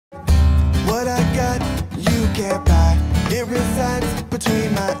can't buy. It resides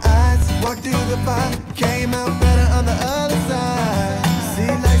between my eyes. Walked through the fire, came out better on the other side. See,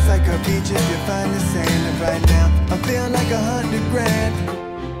 life's like a beach if you find the sand. And right now, I'm feeling like 100 grand.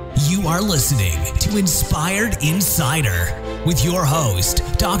 You are listening to Inspired Insider with your host,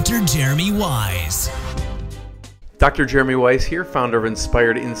 Dr. Jeremy Weisz. Dr. Jeremy Weisz here, founder of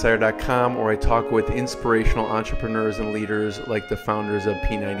InspiredInsider.com, where I talk with inspirational entrepreneurs and leaders like the founders of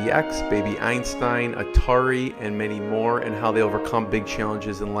P90 X, Baby Einstein, Atari, and many more, and how they overcome big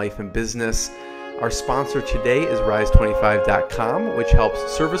challenges in life and business. Our sponsor today is Rise25.com, which helps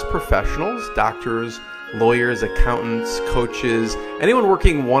service professionals, doctors, lawyers, accountants, coaches, anyone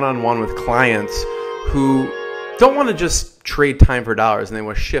working one-on-one with clients who don't want to just trade time for dollars, and they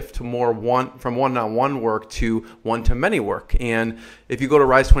want to shift to more from one-on-one work to one-to-many work. And if you go to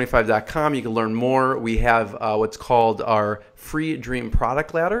Rise25.com, you can learn more. We have what's called our free dream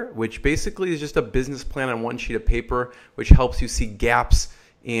product ladder, which basically is just a business plan on one sheet of paper, which helps you see gaps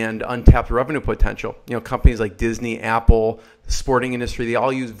and untapped revenue potential. You know, companies like Disney, Apple, the sporting industry, they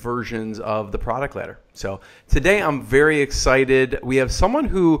all use versions of the product ladder. So today I'm very excited. We have someone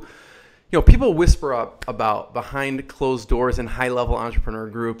who, you know, people whisper up about behind closed doors in high-level entrepreneur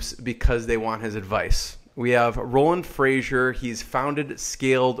groups because they want his advice. We have Roland Frasier. He's founded,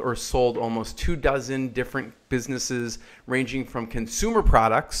 scaled, or sold almost 24 different businesses ranging from consumer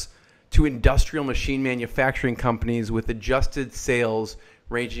products to industrial machine manufacturing companies with adjusted sales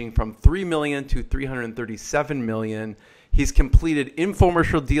ranging from $3 million to $337 million. He's completed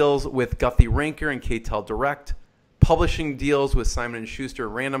infomercial deals with Guthy-Ranker and KTEL Direct, publishing deals with Simon & Schuster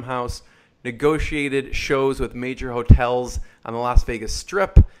and Random House, negotiated shows with major hotels on the Las Vegas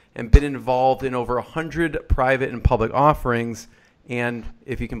Strip, and been involved in over 100 private and public offerings, and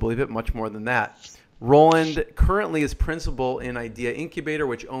if you can believe it, much more than that. Roland currently is principal in Idea Incubator,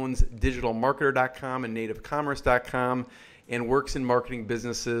 which owns DigitalMarketer.com and NativeCommerce.com, and works in marketing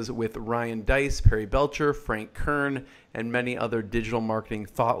businesses with Ryan Deiss, Perry Belcher, Frank Kern, and many other digital marketing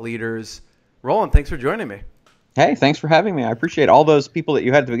thought leaders. Roland, thanks for joining me. Hey, thanks for having me. I appreciate all those people that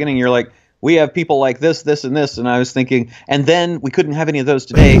you had at the beginning. You're like, we have people like this, this, and this. And I was thinking, and then we couldn't have any of those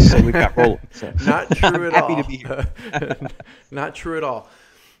today, so we got Roland. So. Not true at all. Happy to be here. Not true at all.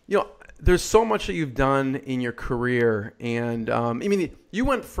 You know, there's so much that you've done in your career. And I mean, you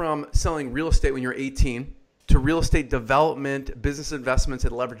went from selling real estate when you were 18 to real estate development, business investments,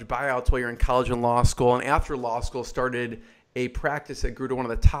 and leveraged buyouts while you're in college and law school. And after law school, started a practice that grew to one of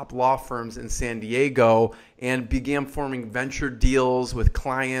the top law firms in San Diego and began forming venture deals with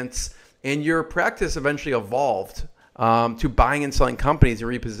clients. And your practice eventually evolved to buying and selling companies and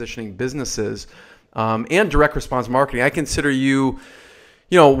repositioning businesses and direct response marketing. I consider you,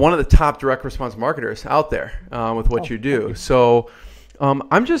 you know, one of the top direct response marketers out there with what you do. So I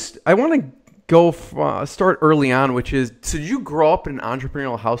want to go start early on, which is, so did you grow up in an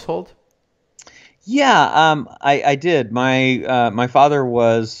entrepreneurial household? Yeah, I did. My father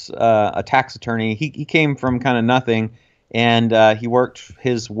was a tax attorney. He came from kind of nothing, and he worked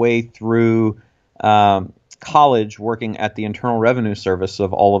his way through college working at the Internal Revenue Service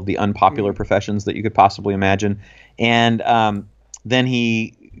of all of the unpopular professions that you could possibly imagine. And then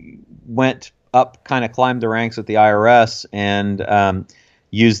he went up, kind of climbed the ranks at the IRS, and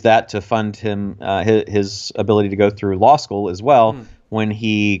used that to fund him his ability to go through law school as well. When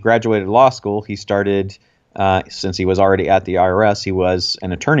he graduated law school, he started, since he was already at the IRS, he was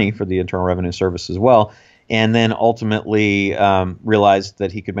an attorney for the Internal Revenue Service as well, and then ultimately realized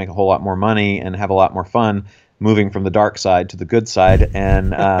that he could make a whole lot more money and have a lot more fun moving from the dark side to the good side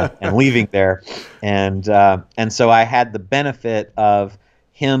and leaving there. And so I had the benefit of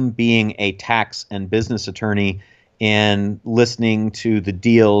him being a tax and business attorney and listening to the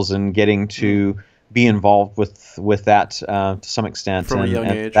deals and getting to be involved with that to some extent. From a young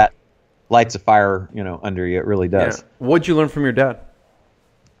age. That lights a fire, you know, under you. It really does. Yeah. What'd you learn from your dad?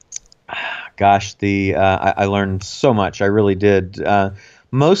 Gosh, I learned so much. I really did.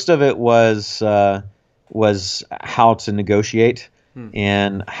 Most of it was how to negotiate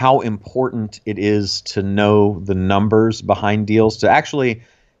and how important it is to know the numbers behind deals. To actually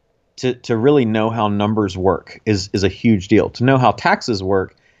to really know how numbers work is a huge deal. To know how taxes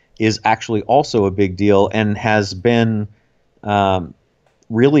work is actually also a big deal, and has been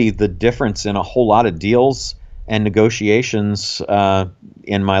really the difference in a whole lot of deals and negotiations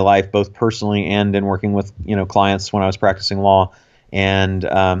in my life, both personally and in working with clients when I was practicing law, and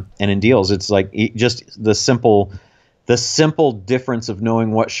in deals. It's like just the simple difference of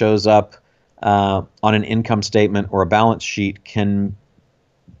knowing what shows up on an income statement or a balance sheet can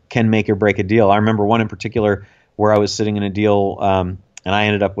make or break a deal. I remember one in particular where I was sitting in a deal and I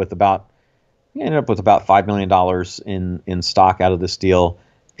ended up with about we ended up with about $5 million in stock out of this deal.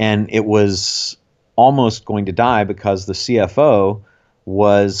 And it was almost going to die because the CFO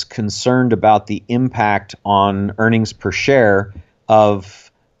was concerned about the impact on earnings per share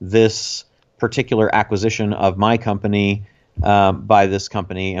of this particular acquisition of my company by this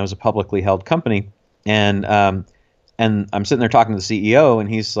company. It was a publicly held company. And I'm sitting there talking to the CEO, and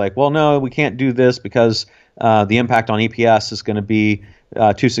he's like, well, no, we can't do this because the impact on EPS is going to be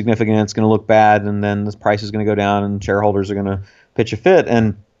too significant. It's going to look bad, and then the price is going to go down, and shareholders are going to pitch a fit.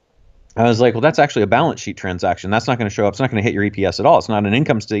 And I was like, well, that's actually a balance sheet transaction. That's not going to show up. It's not going to hit your EPS at all. It's not an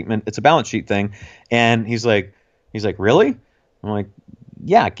income statement. It's a balance sheet thing. And he's like, really? I'm like,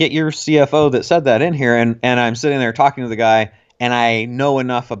 yeah, get your CFO that said that in here. And I'm sitting there talking to the guy, and I know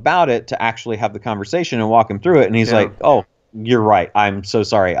enough about it to actually have the conversation and walk him through it. And he's like, oh, you're right. I'm so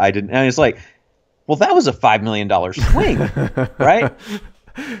sorry. I didn't. And it's like, well, that was a $5 million swing, right?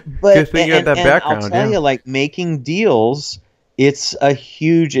 But good thing you had that background. I'll tell you, like, making deals, it's a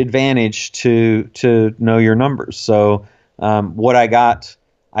huge advantage to know your numbers. So what I got,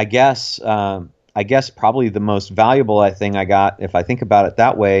 I guess probably the most valuable thing I got, if I think about it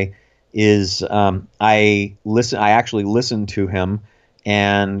that way, is I actually listened to him,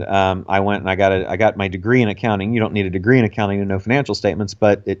 and I went and I got my degree in accounting. You don't need a degree in accounting to know financial statements,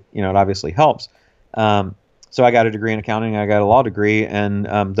 but it obviously helps. So I got a degree in accounting. I got a law degree,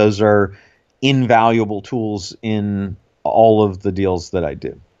 and those are invaluable tools in all of the deals that I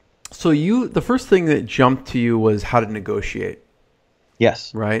do. So the first thing that jumped to you was how to negotiate.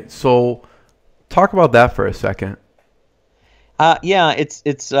 Yes. Right. So talk about that for a second. Yeah, it's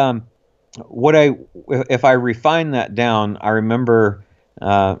if I refine that down, I remember,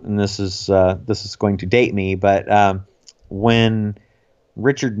 and this is going to date me, but when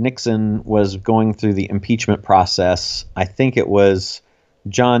Richard Nixon was going through the impeachment process, I think it was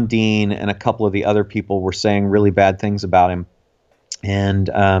John Dean and a couple of the other people were saying really bad things about him. And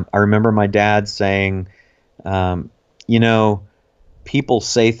I remember my dad saying, people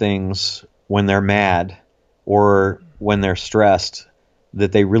say things when they're mad or when they're stressed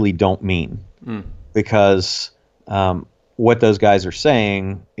that they really don't mean, because what those guys are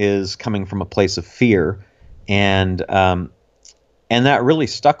saying is coming from a place of fear. And that really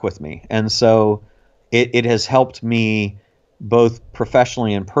stuck with me. And so it has helped me both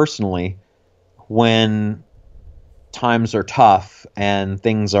professionally and personally when times are tough and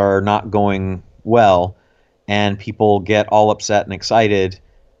things are not going well and people get all upset and excited,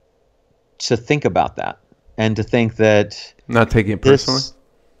 to think about that and to think that not taking it personally.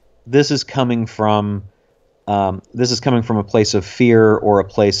 This is coming from a place of fear or a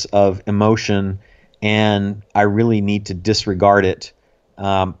place of emotion, and I really need to disregard it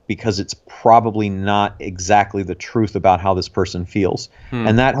because it's probably not exactly the truth about how this person feels.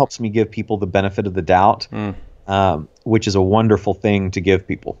 And that helps me give people the benefit of the doubt, which is a wonderful thing to give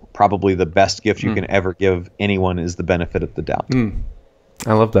people. Probably the best gift you can ever give anyone is the benefit of the doubt.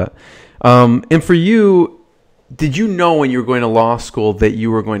 I love that. And for you, did you know when you were going to law school that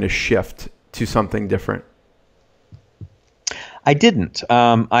you were going to shift to something different? I didn't.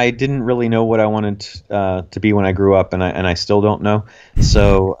 I didn't really know what I wanted to be when I grew up, and I still don't know.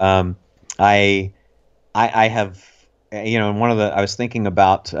 So I have, I was thinking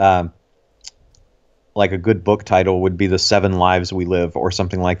about like a good book title would be The 7 Lives We Live or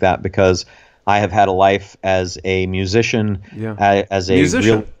something like that, because I have had a life as a musician, as a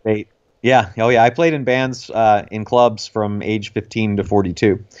real estate. Yeah. Oh yeah. I played in bands, in clubs from age 15 to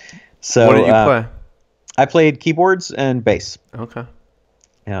 42. So what did you play? I played keyboards and bass. Okay.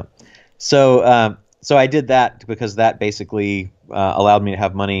 Yeah. So I did that because that basically allowed me to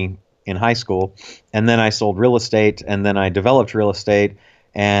have money in high school. And then I sold real estate, and then I developed real estate,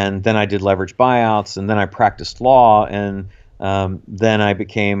 and then I did leverage buyouts, and then I practiced law, and then I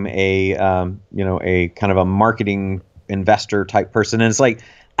became a kind of a marketing investor type person. And it's like,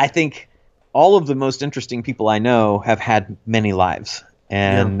 I think all of the most interesting people I know have had many lives,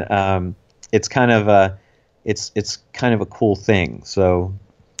 and it's kind of a cool thing. So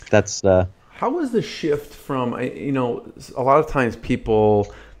that's how was the shift from, a lot of times people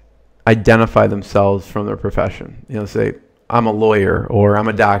identify themselves from their profession, say I'm a lawyer or I'm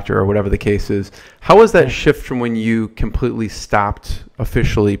a doctor or whatever the case is. How was that shift from when you completely stopped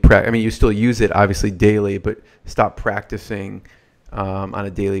officially you still use it obviously daily, but stopped practicing on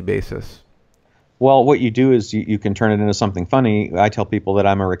a daily basis? Well, what you do is you can turn it into something funny. I tell people that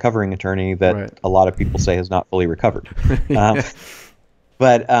I'm a recovering attorney that a lot of people say has not fully recovered.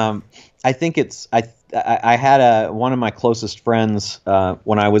 But I think I had one of my closest friends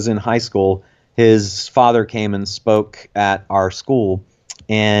when I was in high school. His father came and spoke at our school,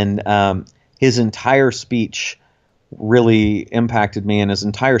 and his entire speech really impacted me, and his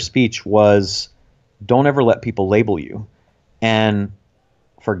entire speech was, don't ever let people label you, and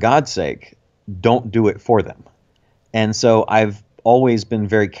for God's sake, don't do it for them. And so I've always been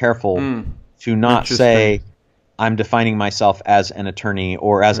very careful to not say I'm defining myself as an attorney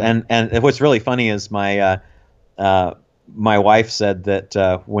or as and what's really funny is my wife said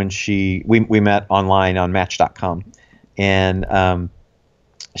that when we met online on Match.com, and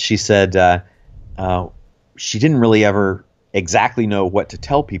she said she didn't really ever exactly know what to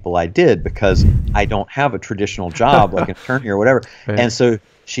tell people I did because I don't have a traditional job like an attorney or whatever. Right. And so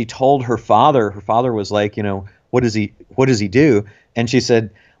she told her father was like, what does he do? And she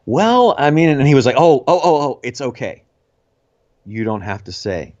said, well, I mean, and he was like, oh, it's okay. You don't have to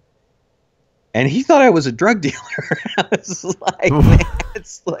say. And he thought I was a drug dealer. I was like, man,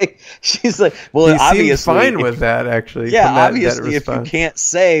 it's like, she's like, well, he obviously seemed fine with that, actually. Yeah, obviously, if you can't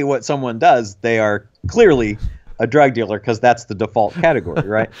say what someone does, they are clearly a drug dealer because that's the default category,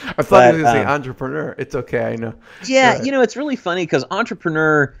 right? I thought he was going to say entrepreneur. It's okay, I know. Yeah, it's really funny because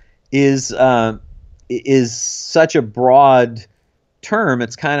entrepreneur is such a broad term.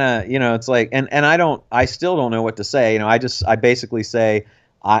 It's kind of, it's like, and I still don't know what to say. I basically say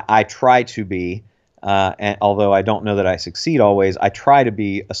I try to be, and although I don't know that I succeed always, I try to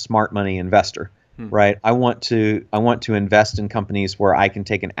be a smart money investor, right? I want to invest in companies where I can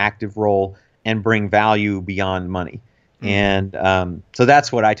take an active role and bring value beyond money. And so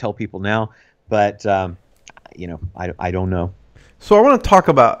that's what I tell people now, but I don't know. So I want to talk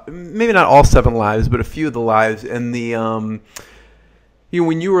about maybe not all 7 lives, but a few of the lives. And the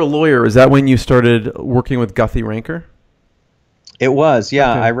when you were a lawyer, is that when you started working with Guthrie Ranker? It was,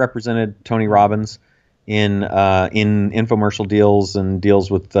 yeah. Okay. I represented Tony Robbins in infomercial deals and deals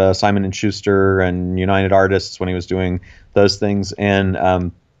with Simon & Schuster and United Artists when he was doing those things. And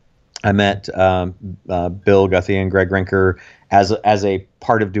I met Bill Guthrie and Greg Ranker as a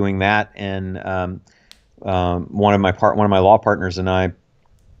part of doing that. And one of my law partners and I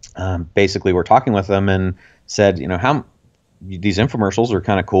basically were talking with them and said, how these infomercials are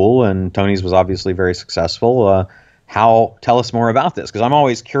kind of cool, and Tony's was obviously very successful. Tell us more about this, because I'm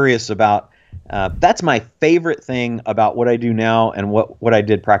always curious about. That's my favorite thing about what I do now and what I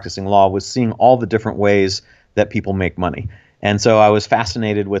did practicing law was seeing all the different ways that people make money. And so I was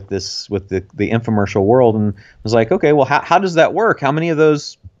fascinated with the infomercial world and was like, okay, well, how does that work? How many of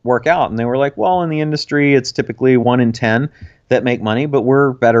those work out? And they were like, well, in the industry, it's typically 1 in 10 that make money, but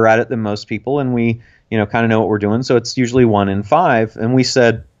we're better at it than most people, and we kind of know what we're doing, so it's usually 1 in 5. And we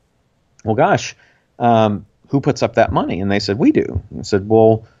said, well, gosh, who puts up that money? And they said, we do. And I said,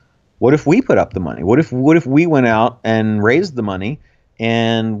 well, what if we put up the money? What if we went out and raised the money,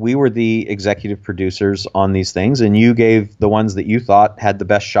 and we were the executive producers on these things, and you gave the ones that you thought had the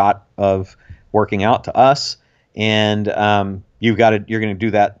best shot of working out to us, and you're going to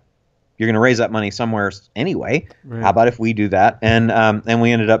do that. You're going to raise that money somewhere anyway. Right. How about if we do that? And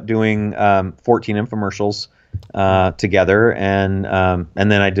we ended up doing 14 infomercials together, and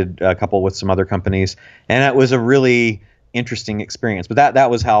then I did a couple with some other companies, and it was a really interesting experience. But that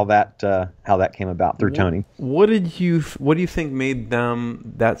was how that came about through Tony. What do you think made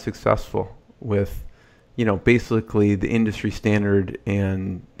them that successful with, basically the industry standard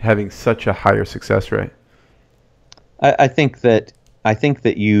and having such a higher success rate? I think that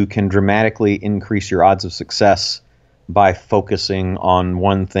you can dramatically increase your odds of success by focusing on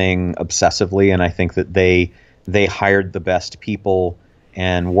one thing obsessively, and I think that they hired the best people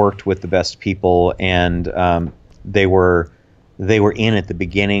and worked with the best people, and they were in at the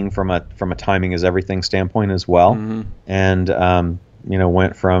beginning from a timing is everything standpoint as well, and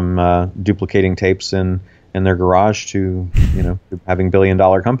went from duplicating tapes in their garage to having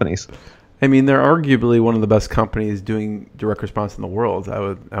billion-dollar companies. I mean, they're arguably one of the best companies doing direct response in the world. I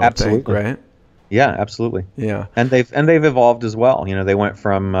would think, right? Yeah, absolutely. Yeah, and they've evolved as well. They went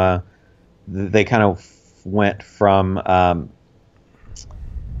from a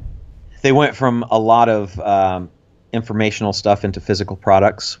lot of informational stuff into physical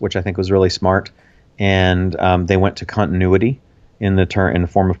products, which I think was really smart, and they went to continuity in the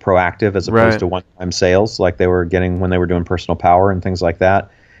form of proactive as opposed to one-time sales like they were getting when they were doing personal power and things like that.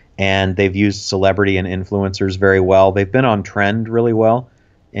 And they've used celebrity and influencers very well. They've been on trend really well,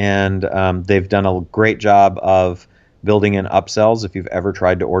 and they've done a great job of building in upsells. If you've ever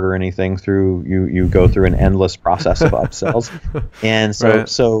tried to order anything through, you go through an endless process of upsells, and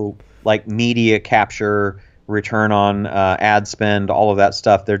so like media capture, return on ad spend, all of that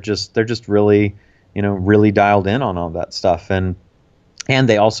stuff. They're just really really dialed in on all that stuff, and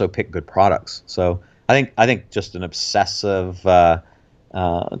they also pick good products. So I think just an obsessive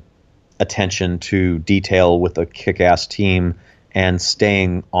attention to detail with a kick-ass team and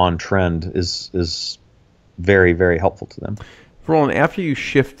staying on trend is very, very helpful to them. Roland, after you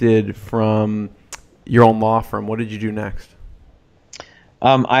shifted from your own law firm, what did you do next?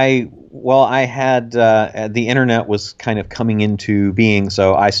 I had the internet was kind of coming into being,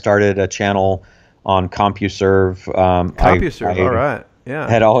 so I started a channel on CompuServe. CompuServe, all right, yeah.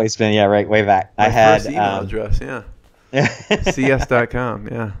 Had always been, way back. My I had first email address, yeah. cs.com,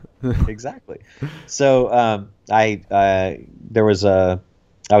 yeah. Exactly. So I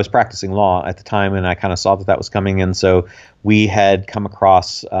was practicing law at the time, and I kind of saw that was coming, and so we had come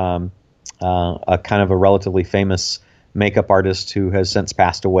across a kind of a relatively famous makeup artist who has since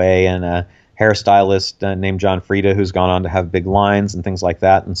passed away, and a hairstylist named John Frieda, who's gone on to have big lines and things like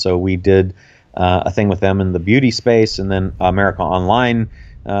that. And so we did a thing with them in the beauty space, and then America Online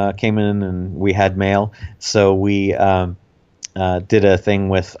came in, and we had mail. So we did a thing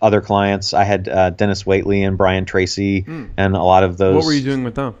with other clients. I had Dennis Waitley and Brian Tracy and a lot of those. What were you doing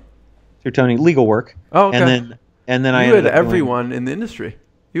with them? Through Tony, legal work. Oh, okay. And then you had everyone in the industry.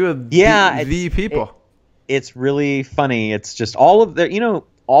 You had the people. It's really funny. It's just all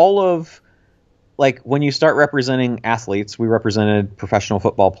of like when you start representing athletes, we represented professional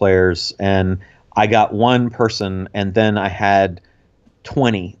football players, and I got one person, and then I had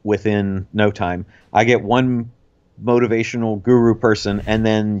 20 within no time. I get one motivational guru person, and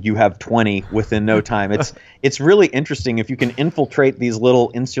then you have 20 within no time. It's really interesting. If you can infiltrate these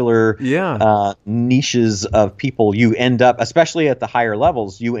little insular niches of people, you end up, especially at the higher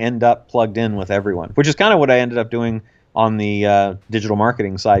levels, you end up plugged in with everyone, which is kind of what I ended up doing on the digital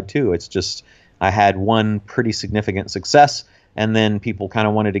marketing side too. It's just I had one pretty significant success, and then people kind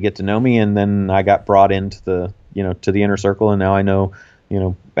of wanted to get to know me, and then I got brought into the to the inner circle, and now I know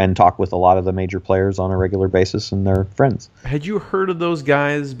and talk with a lot of the major players on a regular basis, and they're friends. Had you heard of those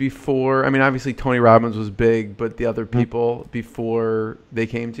guys before? I mean, obviously Tony Robbins was big, but the other people before they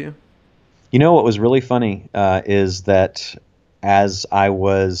came to you? What was really funny is that as I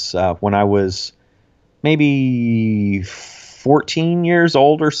was, when I was maybe 14 years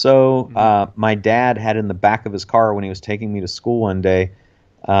old or so, my dad had in the back of his car when he was taking me to school one day,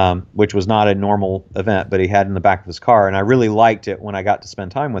 which was not a normal event, but he had in the back of his car, and I really liked it when I got to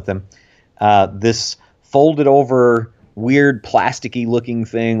spend time with him. This folded over, weird, plasticky looking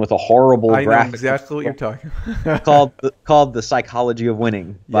thing with a horrible graphic. I know exactly what you're talking about. called The Psychology of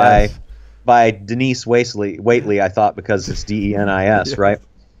Winning by Denise Waitley, I thought, because it's DENIS, yes. Right?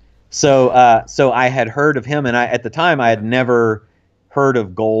 So I had heard of him, and at the time I had never heard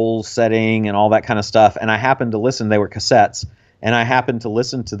of goal setting and all that kind of stuff, and I happened to listen. They were cassettes. And I happened to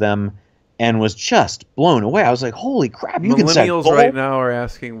listen to them and was just blown away. I was like, holy crap, you can set goals? Millennials right now are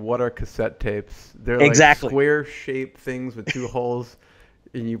asking, what are cassette tapes? They're exactly. Like square-shaped things with two holes,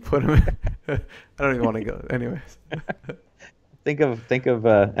 and you put them in. I don't even want to go. Anyways. Think of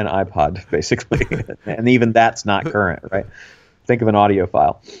an iPod, basically. And even that's not current, right? Think of an audio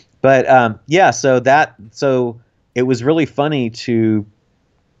file. But, so it was really funny to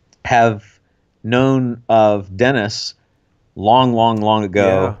have known of Dennis long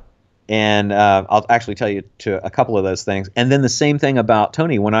ago, and I'll actually tell you to a couple of those things. And then the same thing about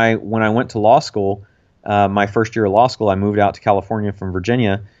Tony. When I went to law school, my first year of law school, I moved out to California from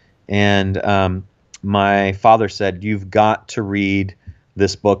Virginia, and my father said, "You've got to read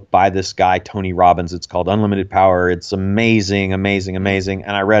this book by this guy Tony Robbins. It's called Unlimited Power. It's amazing." And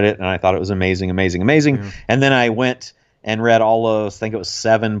I read it, and I thought it was amazing. Yeah. And then I went and read all those. I think it was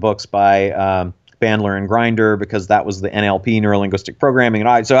 7 books by Bandler and Grinder, because that was the NLP, neuro-linguistic programming,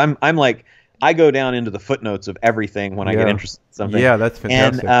 and I'm like, I go down into the footnotes of everything when I get interested in something. Yeah, that's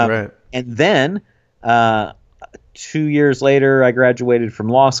fantastic. Right. And then 2 years later, I graduated from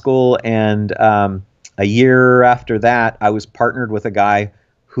law school, and a year after that, I was partnered with a guy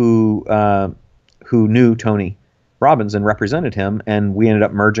who knew Tony Robbins and represented him, and we ended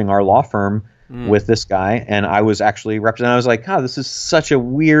up merging our law firm with this guy, and I was actually representing. I was like, this is such a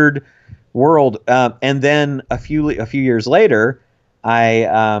weird world. And then a few years later,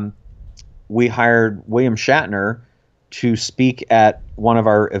 we hired William Shatner to speak at one of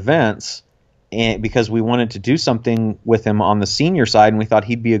our events, and because we wanted to do something with him on the senior side, and we thought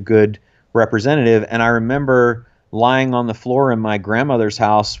he'd be a good representative. And I remember lying on the floor in my grandmother's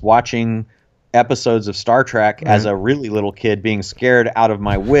house watching episodes of Star Trek as a really little kid, being scared out of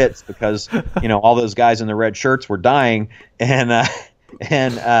my wits because all those guys in the red shirts were dying, and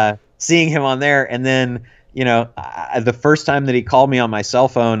seeing him on there. And then the first time that he called me on my cell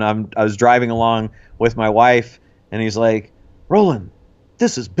phone, I was driving along with my wife, and he's like, "Roland,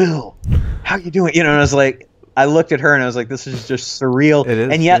 this is Bill. How you doing?" And I was like, I looked at her and I was like, this is just surreal. It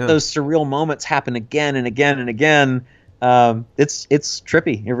is, and yet yeah. those surreal moments happen again and again and again. It's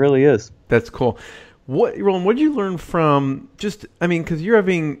trippy. It really is. That's cool. Roland, what did you learn from because you're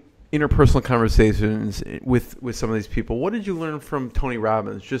having interpersonal conversations with some of these people. What did you learn from Tony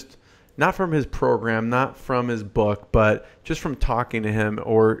Robbins? Just not from his program, not from his book, but just from talking to him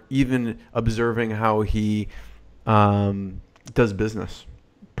or even observing how he does business,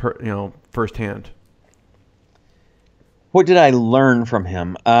 firsthand. What did I learn from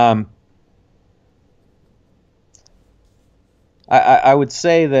him? I would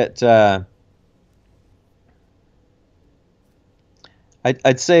say that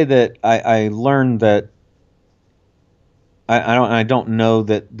I'd say that I learned that I don't know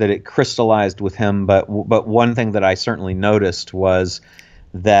that it crystallized with him, but one thing that I certainly noticed was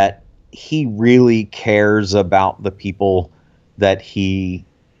that he really cares about the people that he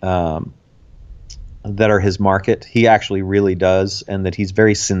that are his market. He actually really does, and that he's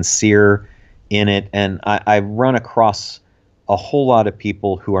very sincere in it. And I run across a whole lot of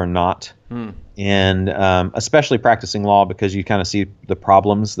people who are not, and especially practicing law, because you kind of see the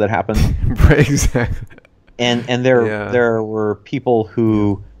problems that happen. Right, exactly. And there were people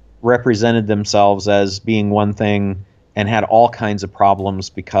who represented themselves as being one thing and had all kinds of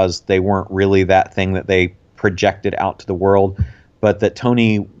problems because they weren't really that thing that they projected out to the world, but that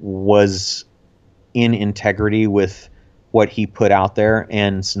Tony was in integrity with what he put out there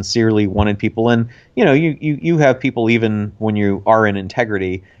and sincerely wanted people. And you have people, even when you are in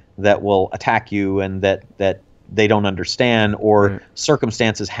integrity, that will attack you and that they don't understand, or right.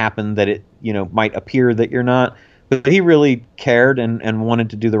 Circumstances happen that it might appear that you're not. But he really cared and wanted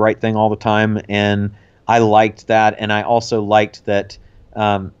to do the right thing all the time, and I liked that. And I also liked that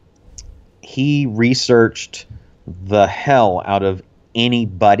he researched the hell out of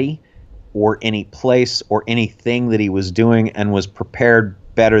anybody or any place or anything that he was doing, and was prepared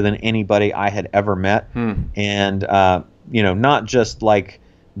better than anybody I had ever met. And not just like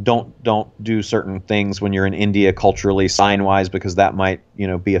don't do certain things when you're in India culturally, sign wise, because that might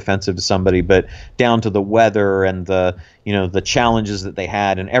be offensive to somebody, but down to the weather and the challenges that they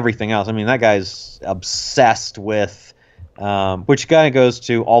had and everything else. I mean, that guy's obsessed with which kind of goes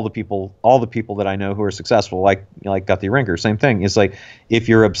to all the people that I know who are successful, like Guthrie Rinker. Same thing. It's like, if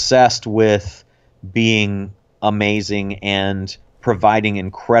you're obsessed with being amazing and providing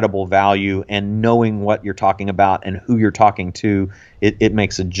incredible value and knowing what you're talking about and who you're talking to, it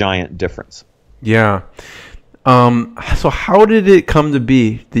makes a giant difference. Yeah. So how did it come to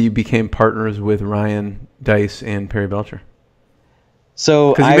be that you became partners with Ryan Deiss and Perry Belcher?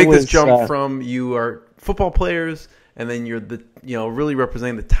 So because you make this jump from you are football players, and then you're really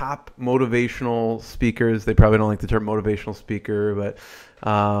representing the top motivational speakers. They probably don't like the term motivational speaker, but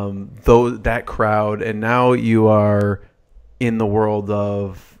that crowd, and now you are in the world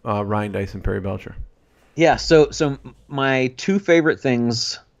of Ryan Deiss and Perry Belcher. Yeah. So my three favorite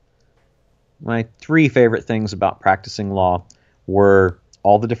things about practicing law were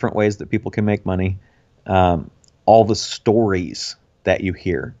all the different ways that people can make money, all the stories that you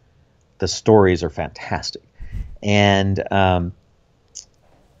hear. The stories are fantastic. And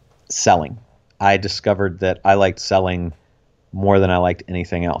selling. I discovered that I liked selling more than I liked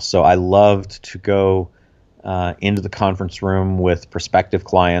anything else. So I loved to go into the conference room with prospective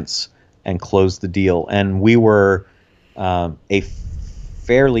clients and close the deal. And we were a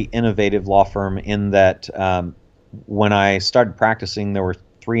fairly innovative law firm in that when I started practicing, there were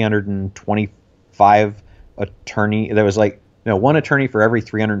 325 attorneys. There was one attorney for every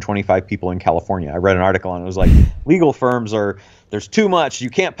 325 people in California. I read an article and it was like, legal firms there's too much. You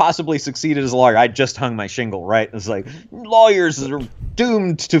can't possibly succeed as a lawyer. I just hung my shingle, right? It's like, lawyers are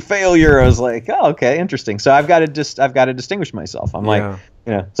doomed to failure. I was like, oh, okay, interesting. So I've got to distinguish myself. I'm so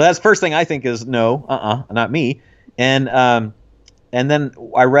that's the first thing I think is no, not me. And then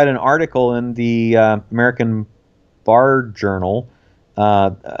I read an article in the American Bar Journal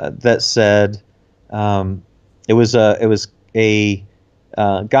that said it was a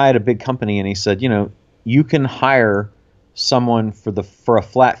guy at a big company, and he said, you can hire someone for a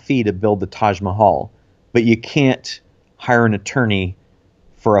flat fee to build the Taj Mahal, but you can't hire an attorney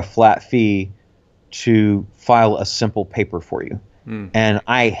for a flat fee to file a simple paper for you. And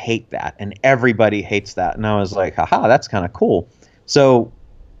I hate that, and everybody hates that. And I was like, haha, that's kind of cool. So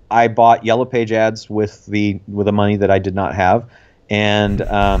I bought Yellow Page ads with the money that I did not have, and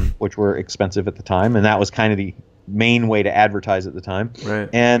which were expensive at the time, and that was kind of the main way to advertise at the time. Right.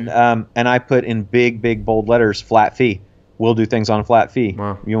 And I put in big bold letters, flat fee. We'll do things on a flat fee.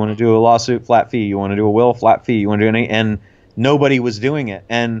 Wow. You want to do a lawsuit, flat fee. You want to do a will, flat fee. You want to do anything, and nobody was doing it.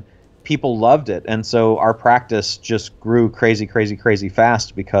 And people loved it, and so our practice just grew crazy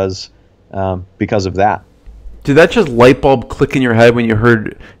fast because of that. Did that just light bulb click in your head when you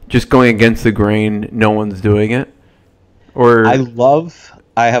heard just going against the grain, no one's doing it? Or I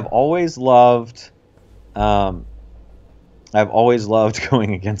have always loved going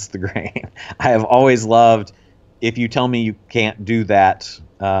against the grain. I have always loved, if you tell me you can't do that.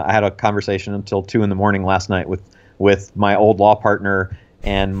 I had a conversation until 2 a.m. last night with my old law partner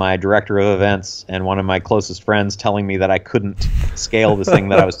and my director of events and one of my closest friends telling me that I couldn't scale this thing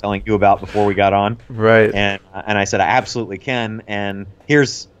that I was telling you about before we got on. Right. And I said, I absolutely can. And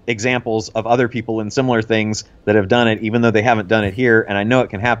here's examples of other people in similar things that have done it, even though they haven't done it here. And I know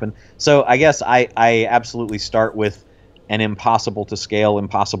it can happen. So I guess I absolutely start with an impossible to scale,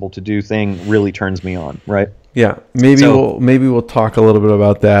 impossible to do thing really turns me on. Right. Yeah. Maybe we'll talk a little bit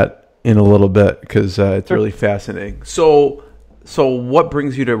about that in a little bit, because it's really fascinating. So what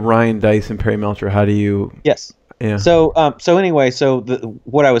brings you to Ryan Deiss and Perry Melcher? How do you? Yes. Yeah. So anyway,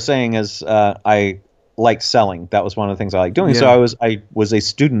 what I was saying is I like selling. That was one of the things I like doing. Yeah. So I was a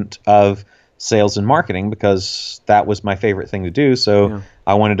student of sales and marketing because that was my favorite thing to do. So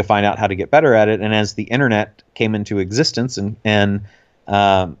I wanted to find out how to get better at it. And as the internet came into existence, and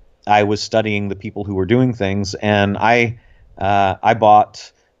I was studying the people who were doing things, and I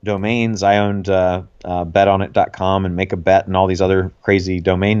bought domains. I owned betonit.com and Make a Bet and all these other crazy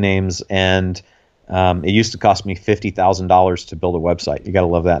domain names, and it used to cost me $50,000 to build a website. You got to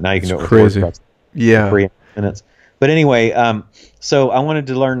love that. Now you can do it with WordPress. Yeah. 3 minutes. But anyway, so I wanted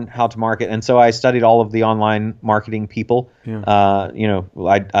to learn how to market, and so I studied all of the online marketing people. Yeah. I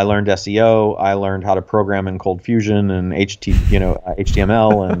learned SEO. I learned how to program in Cold Fusion and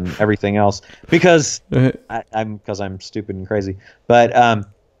HTML and everything else because I'm stupid and crazy. But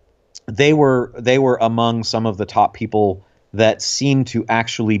they were among some of the top people that seemed to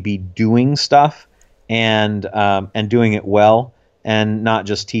actually be doing stuff and doing it well, and not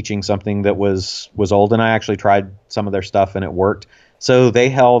just teaching something that was old. And I actually tried some of their stuff and it worked. So they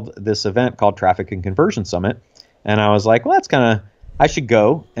held this event called Traffic and Conversion Summit, and I was like, well, I should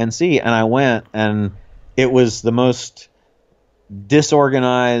go and see. And I went, and it was the most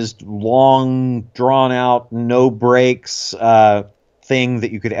disorganized, long, drawn out, no breaks thing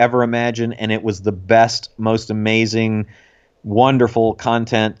that you could ever imagine. And it was the best, most amazing, wonderful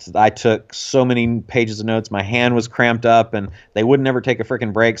content. I took so many pages of notes. My hand was cramped up, and they would never take a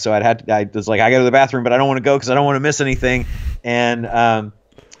freaking break. So I was like, I go to the bathroom, but I don't want to go because I don't want to miss anything. And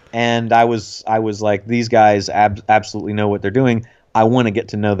I was like, these guys absolutely know what they're doing. I want to get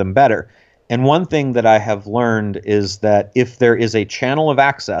to know them better. And one thing that I have learned is that if there is a channel of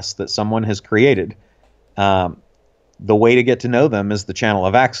access that someone has created, the way to get to know them is the channel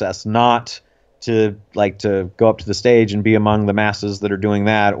of access, not to go up to the stage and be among the masses that are doing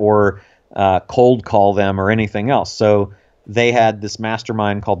that, or cold call them or anything else. So they had this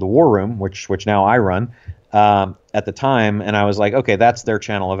mastermind called the War Room, which now I run at the time, and I was like, okay, that's their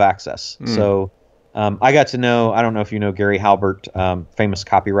channel of access. So I got to know, I don't know if you know Gary Halbert, famous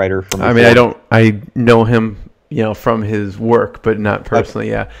copywriter from. I know him, from his work, but not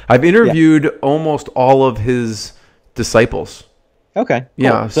personally. Okay. Yeah, I've interviewed almost all of his disciples. Okay. Cool.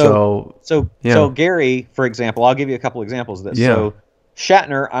 Yeah. So Gary, for example, I'll give you a couple examples of this. Yeah. So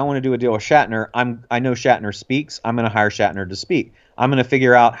Shatner, I want to do a deal with Shatner. I know Shatner speaks. I'm going to hire Shatner to speak. I'm going to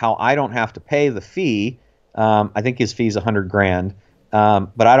figure out how I don't have to pay the fee. I think his fee is $100,000.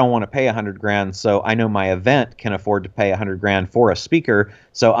 But I don't want to pay $100,000. So I know my event can afford to pay $100,000 for a speaker.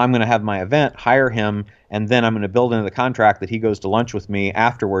 So I'm going to have my event, hire him, and then I'm going to build into the contract that he goes to lunch with me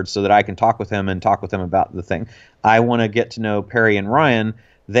afterwards so that I can talk with him about the thing. I want to get to know Perry and Ryan.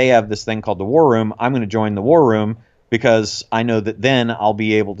 They have this thing called the War Room. I'm going to join the War Room because I know that then I'll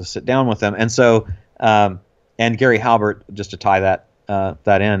be able to sit down with them. And so, and Gary Halbert, just to tie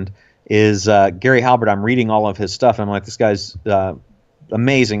that end, is Gary Halbert. I'm reading all of his stuff, and I'm like, this guy's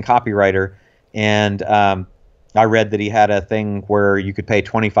amazing copywriter. And I read that he had a thing where you could pay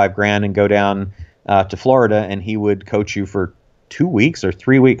 $25,000 and go down to Florida, and he would coach you for 2 weeks or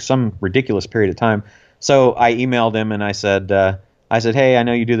 3 weeks, some ridiculous period of time. So I emailed him and I said, hey, I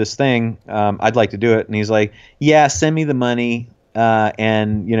know you do this thing. I'd like to do it. And he's like, yeah, send me the money,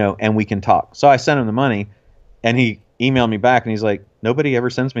 and we can talk. So I sent him the money, and he emailed me back, and he's like, nobody ever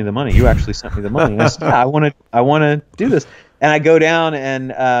sends me the money. You actually sent me the money. And I said, yeah, I want to do this. And I go down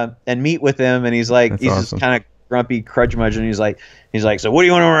and meet with him, and he's like, he's awesome. Just kind of grumpy, curmudgeon. He's like, so what do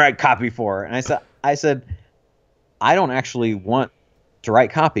you want to write copy for? And I said, I don't actually want to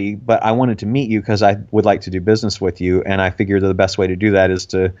write copy, but I wanted to meet you because I would like to do business with you, and I figured that the best way to do that is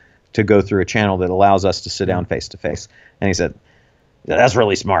to go through a channel that allows us to sit down face to face. And he said, That's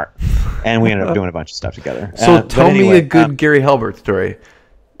really smart. And we ended up doing a bunch of stuff together. So tell me a good Gary Halbert story.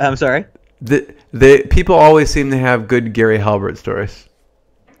 I'm sorry? The people always seem to have good Gary Halbert stories.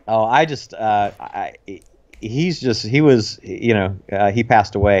 Oh, he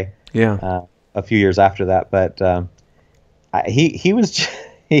passed away. Yeah. A few years after that, but he was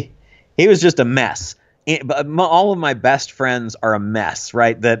just a mess. But all of my best friends are a mess,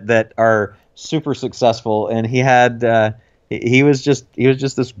 right? That are super successful, and he was just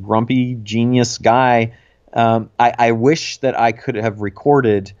this grumpy genius guy. I wish that I could have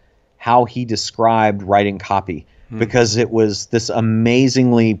recorded how he described writing copy, because it was this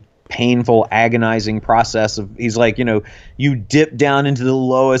amazingly painful, agonizing process of, he's like, you dip down into the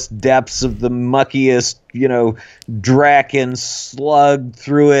lowest depths of the muckiest, dreck and slug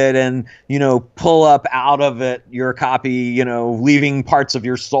through it, and, pull up out of it your copy, leaving parts of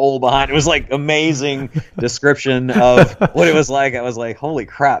your soul behind. It was like amazing description of what it was like. I was like, holy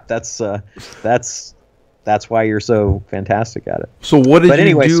crap, that's why you're so fantastic at it. So what did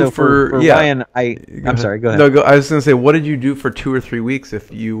you do so for Ryan? I'm sorry. Go ahead. No, I was going to say, what did you do for 2 or 3 weeks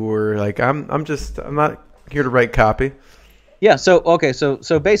if you were like, I'm not here to write copy? Yeah. So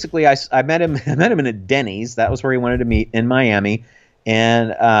basically, I met him in a Denny's. That was where he wanted to meet in Miami,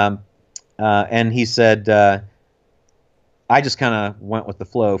 and he said, I just kind of went with the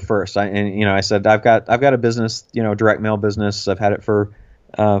flow first. I said, I've got a business, direct mail business. I've had it for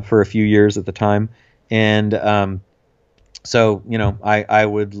a few years at the time. And so, I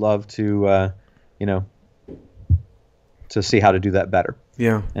would love to, to see how to do that better.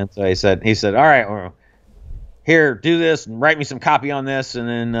 Yeah. And so he said, all right, well, here, do this and write me some copy on this. And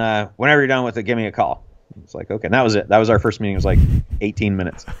then whenever you're done with it, give me a call. It's like, okay. And that was it. That was our first meeting. It was like 18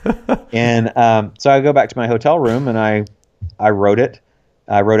 minutes. And so I go back to my hotel room and I wrote it.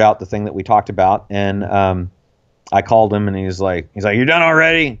 I wrote out the thing that we talked about. And I called him and he's like, you done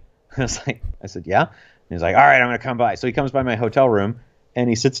already? I said, yeah. And he's like, all right, I'm going to come by. So he comes by my hotel room and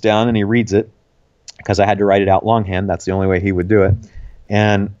he sits down and he reads it, because I had to write it out longhand. That's the only way he would do it.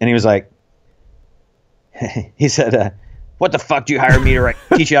 And he was like, he said, what the fuck do you hire me to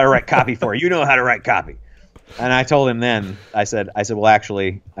teach you how to write copy for? You know how to write copy. And I told him then, I said, well,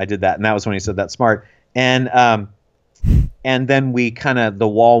 actually, I did that. And that was when he said, that's smart. And then we the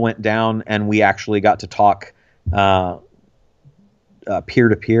wall went down and we actually got to talk peer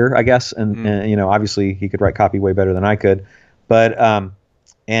to peer, I guess. And obviously he could write copy way better than I could, but,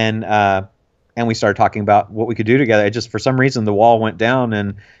 and we started talking about what we could do together. It just, for some reason, the wall went down,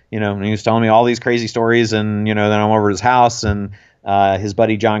 and, and he was telling me all these crazy stories, and, then I'm over at his house, and, his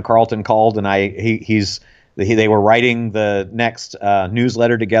buddy John Carlton called, and they were writing the next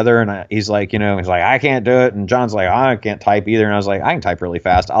newsletter together, and he's like, I can't do it, and John's like, I can't type either, and I was like, I can type really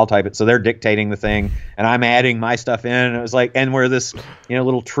fast, I'll type it. So they're dictating the thing, and I'm adding my stuff in, and it was like, and we're this,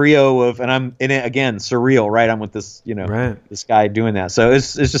 little trio of, and I'm in it again, surreal, right? I'm with this, right, this guy doing that, so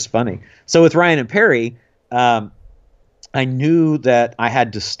it's just funny. So with Ryan and Perry, I knew that I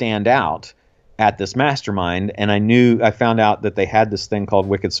had to stand out at this mastermind, and I found out that they had this thing called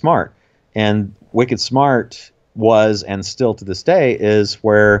Wicked Smart. And Wicked Smart was, and still to this day, is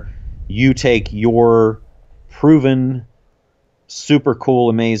where you take your proven, super cool,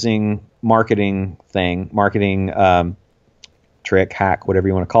 amazing marketing trick, hack, whatever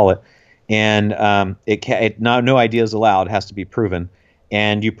you want to call it, and no ideas allowed. It has to be proven,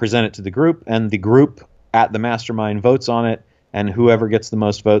 and you present it to the group, and the group at the mastermind votes on it, and whoever gets the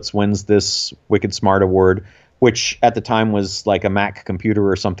most votes wins this Wicked Smart award, which at the time was like a Mac computer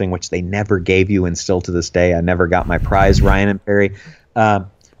or something, which they never gave you, and still to this day, I never got my prize, Ryan and Perry.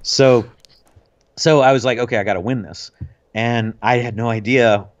 So I was like, okay, I got to win this. And I had no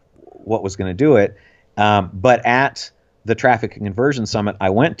idea what was going to do it. But at the Traffic and Conversion Summit I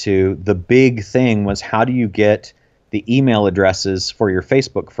went to, the big thing was, how do you get the email addresses for your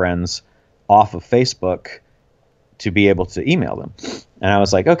Facebook friends off of Facebook to be able to email them? And I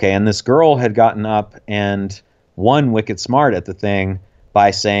was like, okay. And this girl had gotten up and won Wicked Smart at the thing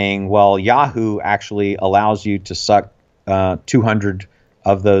by saying, well, Yahoo actually allows you to suck 200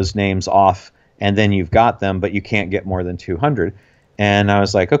 of those names off, and then you've got them, but you can't get more than 200. And I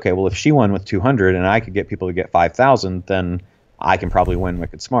was like, okay, well, if she won with 200 and I could get people to get 5,000, then I can probably win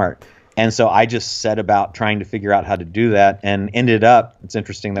Wicked Smart. And so I just set about trying to figure out how to do that, and ended up, it's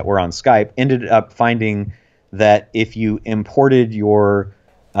interesting that we're on Skype, ended up finding that if you imported your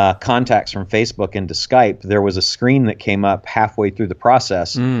contacts from Facebook into Skype, there was a screen that came up halfway through the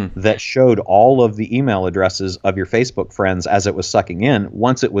process that showed all of the email addresses of your Facebook friends as it was sucking in.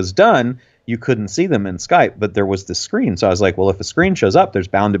 Once it was done, you couldn't see them in Skype, but there was this screen. So I was like, well, if a screen shows up, there's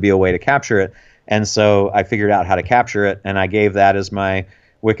bound to be a way to capture it. And so I figured out how to capture it, and I gave that as my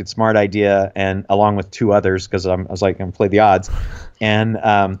wicked smart idea, and along with 2 others, because I was like, I'm gonna play the odds, and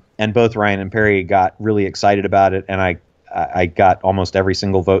both Ryan and Perry got really excited about it, and I got almost every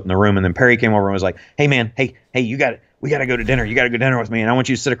single vote in the room. And then Perry came over and was like, "Hey man, hey, we got to go to dinner. You got to go to dinner with me, and I want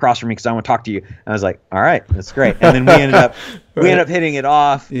you to sit across from me because I want to talk to you." And I was like, "All right, that's great." And then we ended up hitting it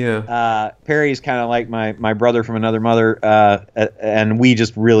off. Yeah. Perry's kind of like my brother from another mother, and we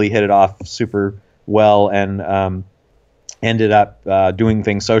just really hit it off super well, and ended up doing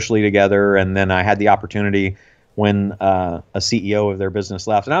things socially together. And then I had the opportunity when a CEO of their business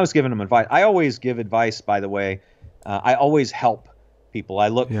left, and I was giving them advice. I always give advice, by the way. I always help people. I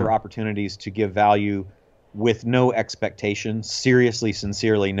look for opportunities to give value with no expectation, seriously,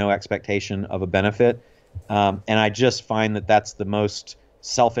 sincerely, no expectation of a benefit. And I just find that that's the most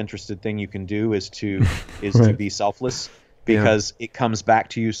self-interested thing you can do, is to to be selfless, because it comes back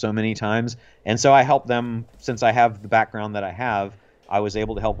to you so many times. And so I help them. Since I have the background that I have, I was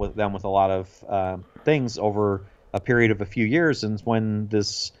able to help them with a lot of things over a period of a few years. And when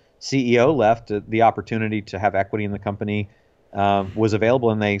this CEO left, the opportunity to have equity in the company was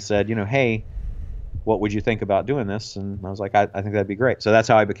available, and they said, "Hey, what would you think about doing this?" And I was like, I think that'd be great. So that's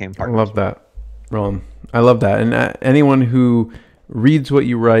how I became partners. I love that, Roland. I love that. And anyone who reads what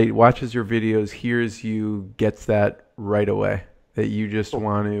you write, watches your videos, hears you, gets that right away, that you just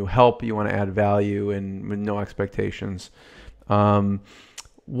want to help, you want to add value, and with no expectations.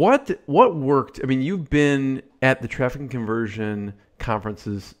 What worked? I mean, you've been at the traffic and conversion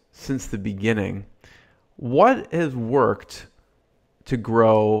conferences since the beginning. What has worked to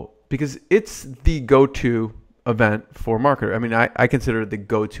grow? Because it's the go-to event for marketer. I mean, I consider it the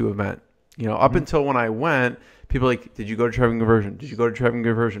go-to event. Up until when I went, people were like, "Did you go to traffic and conversion? Did you go to traffic and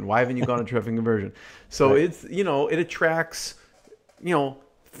conversion? Why haven't you gone to traffic and conversion?" So it's, it attracts,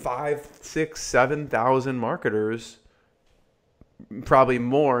 5, 6, 7,000 marketers, probably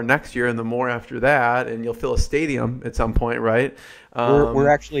more next year, and the more after that, and you'll fill a stadium at some point, right? We're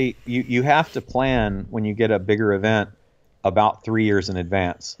actually, you have to plan when you get a bigger event about 3 years in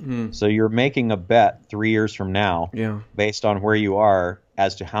advance. So you're making a bet 3 years from now, based on where you are,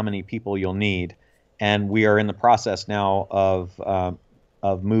 as to how many people you'll need. And we are in the process now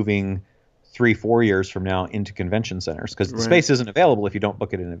of moving 3-4 years from now into convention centers, because the space isn't available if you don't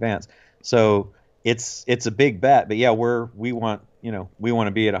book it in advance. So it's a big bet, but we want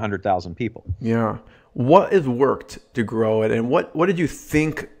to be at 100,000 people. Yeah. What has worked to grow it, and what did you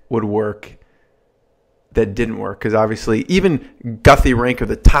think would work that didn't work? Because obviously, even Guthrie Ranker,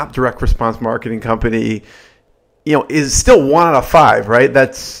 the top direct response marketing company, is still 1 out of 5, right?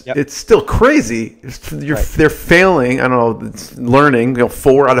 It's still crazy. They're failing. I don't know. It's learning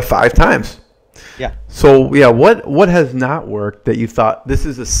 4 out of 5 times. Yeah. So what has not worked that you thought, this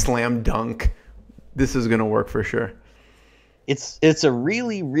is a slam dunk, this is going to work for sure? It's a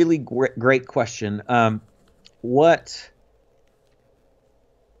really, really great question. What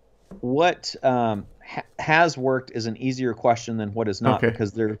has worked is an easier question than what has not,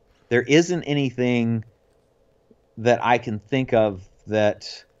 because there isn't anything that I can think of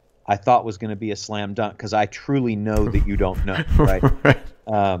that I thought was going to be a slam dunk, because I truly know that you don't know, right?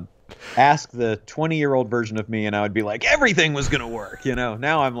 Ask the 20-year-old version of me, and I would be like, everything was going to work.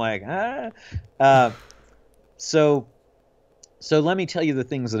 Now I'm like, So let me tell you the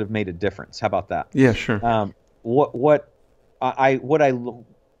things that have made a difference. How about that? Yeah, sure.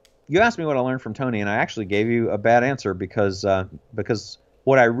 You asked me what I learned from Tony, and I actually gave you a bad answer, because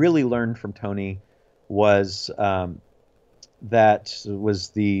what I really learned from Tony was that was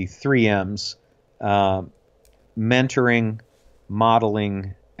the 3 M's: mentoring,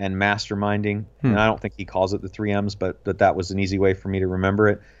 modeling, and masterminding. And I don't think he calls it the 3 M's, but that was an easy way for me to remember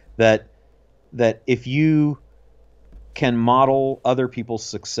it. That if you can model other people's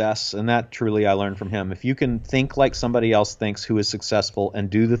success, and that truly I learned from him, if you can think like somebody else thinks who is successful and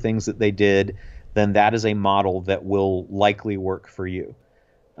do the things that they did, then that is a model that will likely work for you.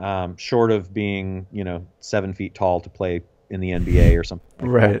 Short of being, 7 feet tall to play in the NBA or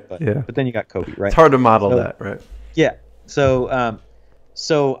something like that. But then you got Kobe, right? It's hard to model that, right? Yeah. So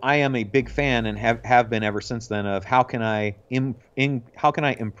I am a big fan, and have been ever since then, of how can I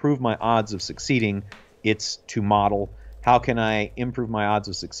improve my odds of succeeding? It's to model. How can I improve my odds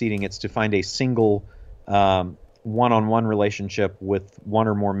of succeeding? It's to find a single one-on-one relationship with one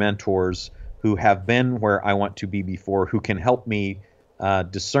or more mentors who have been where I want to be before, who can help me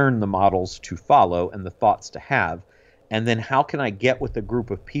discern the models to follow and the thoughts to have. And then how can I get with a group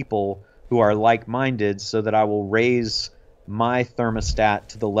of people who are like-minded so that I will raise my thermostat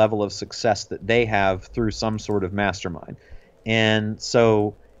to the level of success that they have through some sort of mastermind? And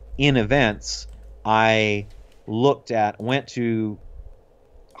so in events, I went to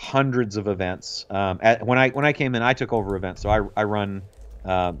hundreds of events. When I came in, I took over events, so I run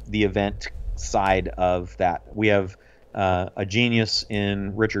the event side of that. We have a genius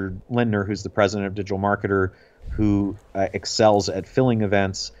in Richard Lindner, who's the president of DigitalMarketer, who excels at filling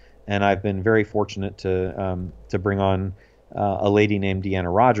events, and I've been very fortunate to bring on a lady named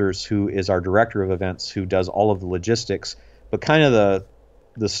Deanna Rogers, who is our director of events, who does all of the logistics, but kind of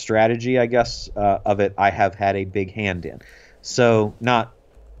the strategy, I guess, of it, I have had a big hand in. So not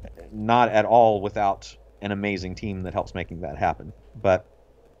at all without an amazing team that helps making that happen. But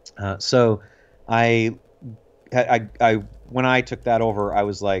so I when I took that over, I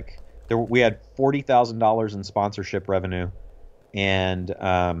was like, we had $40,000 in sponsorship revenue, and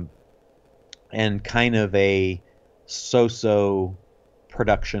kind of a so-so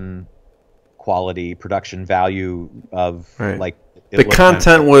production quality, production value of like the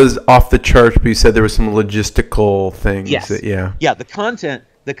content was off the charts, but you said there were some logistical things. Yes. Yeah. The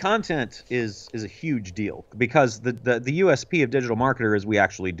content is a huge deal, because the USP of DigitalMarketer is we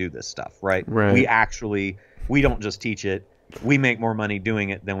actually do this stuff, right? We don't just teach it. We make more money doing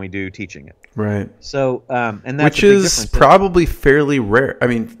it than we do teaching it. Right. So, and that's which is probably fairly rare. I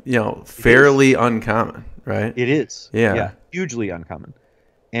mean, fairly uncommon, right? It is. Yeah. Hugely uncommon.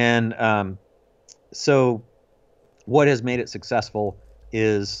 And so what has made it successful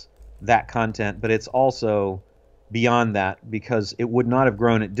is that content, but it's also beyond that, because it would not have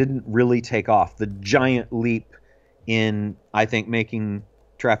grown. It didn't really take off. The giant leap in, I think, making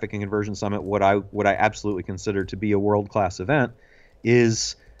Traffic and Conversion Summit what I absolutely consider to be a world-class event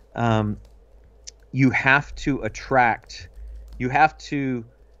is you have to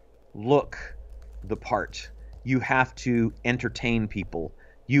look the part. You have to entertain people.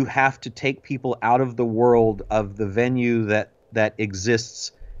 You have to take people out of the world of the venue that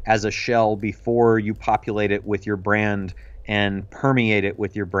exists as a shell before you populate it with your brand and permeate it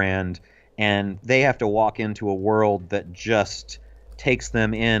with your brand, and they have to walk into a world that just takes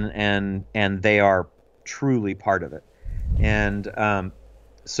them in, and they are truly part of it. And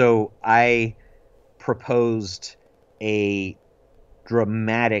so I proposed a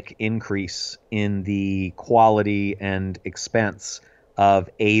dramatic increase in the quality and expense of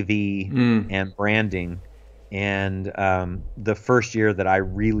AV and branding. And the first year that I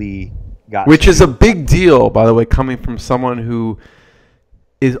really got, which is a big deal, by the way, coming from someone who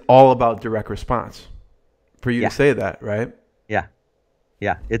is all about direct response, for you to say that, right?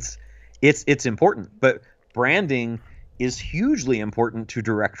 Yeah, it's important, but branding is hugely important to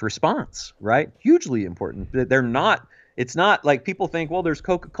direct response, right? Hugely important. It's not like people think, well, there's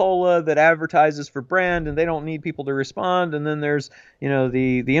Coca-Cola that advertises for brand and they don't need people to respond, and then there's the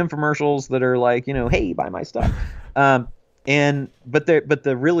infomercials that are like, hey, buy my stuff. But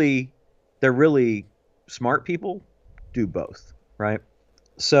the really smart people do both, right?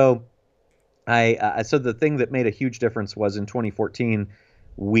 So so the thing that made a huge difference was in 2014.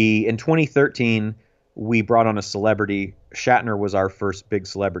 In 2013, we brought on a celebrity. Shatner was our first big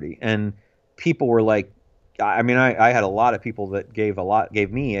celebrity, and people were like, I mean, I had a lot of people that gave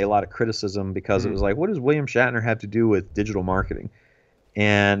me a lot of criticism, because it was like, what does William Shatner have to do with digital marketing?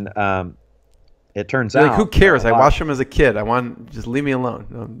 And it turns out, who cares? I watched him as a kid. Just leave me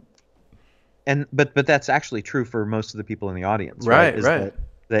alone. But that's actually true for most of the people in the audience, right?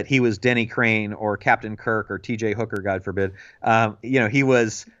 That he was Denny Crane or Captain Kirk or T.J. Hooker, God forbid. He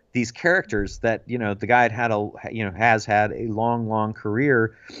was these characters that the guy has had a long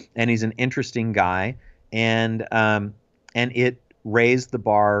career, and he's an interesting guy, and it raised the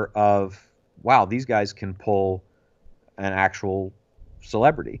bar of, wow, these guys can pull an actual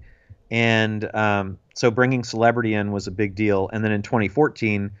celebrity, and so bringing celebrity in was a big deal. And then in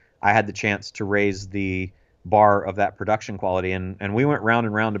 2014, I had the chance to raise the bar of that production quality, and we went round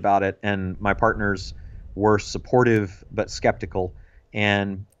and round about it, and my partners were supportive but skeptical.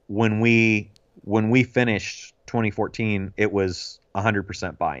 And when we finished 2014, it was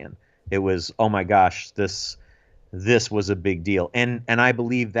 100% buy-in. It was, oh my gosh, this was a big deal, and I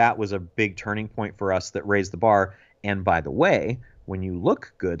believe that was a big turning point for us that raised the bar. And by the way, when you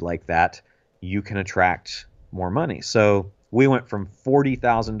look good like that, you can attract more money. So we went from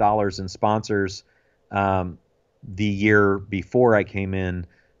 $40,000 in sponsors the year before I came in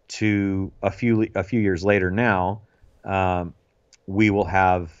to a few years later now. We will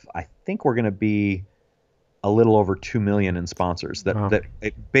have, I think we're going to be a little over 2 million in sponsors. That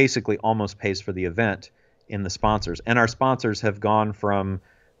it basically almost pays for the event in the sponsors. And our sponsors have gone from,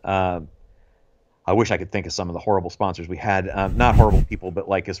 I wish I could think of some of the horrible sponsors we had. Not horrible people, but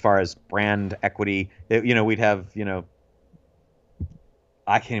like as far as brand equity, we'd have,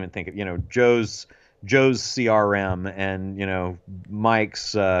 I can't even think of, Joe's CRM and,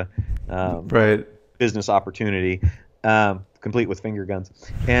 Mike's right. business opportunity, complete with finger guns.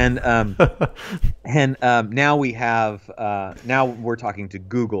 And now we have, now we're talking to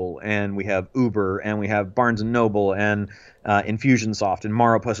Google, and we have Uber, and we have Barnes & Noble, and Infusionsoft, and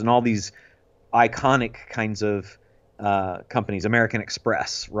Maropost, and all these iconic kinds of companies, American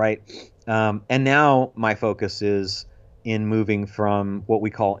Express, right? And now my focus is in moving from what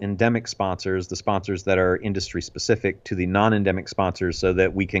we call endemic sponsors, the sponsors that are industry specific, to the non-endemic sponsors, so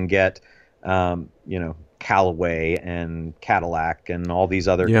that we can get, Callaway and Cadillac and all these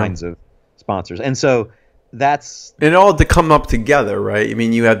other kinds of sponsors. And so that's... And all to come up together, right? I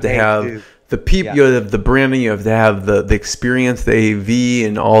mean, you have to have the people, you have the branding, you have to have the experience, the AV,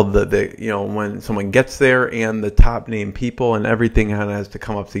 and all the when someone gets there, and the top name people, and everything kind of has to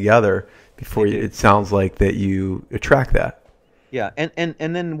come up together before it sounds like that you attract that. Yeah, and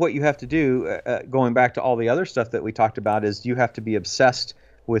then what you have to do, going back to all the other stuff that we talked about, is you have to be obsessed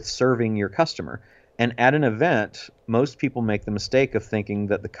with serving your customer. And at an event, most people make the mistake of thinking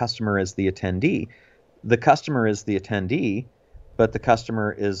that the customer is the attendee. The customer is the attendee, but the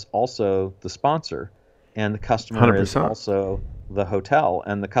customer is also the sponsor, and the customer 100%. Is also the hotel,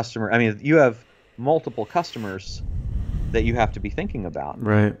 and the customer. I mean, you have multiple customers that you have to be thinking about.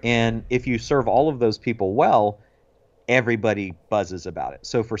 Right. And if you serve all of those people well, everybody buzzes about it.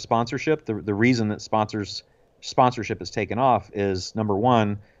 So for sponsorship, the reason that sponsorship has taken off is, number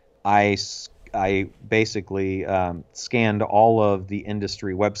one, I basically scanned all of the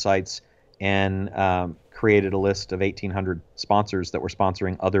industry websites and created a list of 1,800 sponsors that were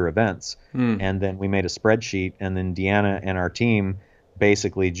sponsoring other events. And then we made a spreadsheet, and then Deanna and our team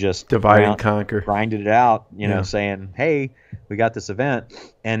basically just divide and conquer, grinded it out, saying, hey, we got this event,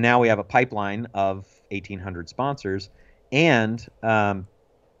 and now we have a pipeline of 1,800 sponsors. And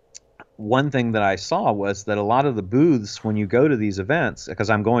one thing that I saw was that a lot of the booths, when you go to these events, because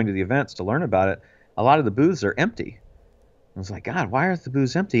I'm going to the events to learn about it, a lot of the booths are empty. I was like, God, why are the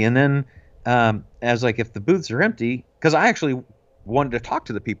booths empty? And then I was like, if the booths are empty, because I actually wanted to talk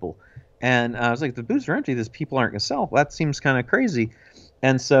to the people, and I was like, if the booths are empty, these people aren't going to sell. Well, that seems kind of crazy.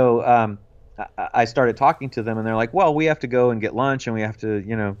 And so I started talking to them, and they're like, well, we have to go and get lunch, and we have to,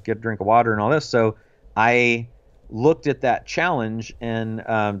 get a drink of water and all this. So I looked at that challenge, and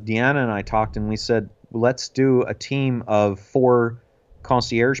Deanna and I talked, and we said, let's do a team of 4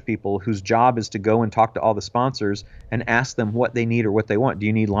 concierge people whose job is to go and talk to all the sponsors and ask them what they need or what they want. Do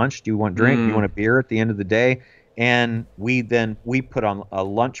you need lunch? Do you want drink? Do you want a beer at the end of the day? And we put on a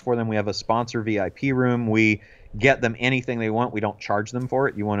lunch for them. We have a sponsor VIP room. We get them anything they want. We don't charge them for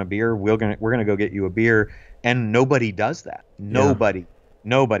it. You want a beer? We're gonna go get you a beer. And nobody does that. Nobody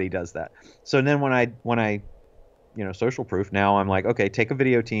does that. So then when I social proof, now I'm like, okay, take a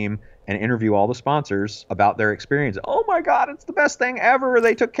video team and interview all the sponsors about their experience. Oh my God, it's the best thing ever.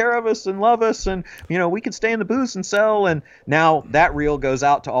 They took care of us and love us, and we could stay in the booths and sell. And now that reel goes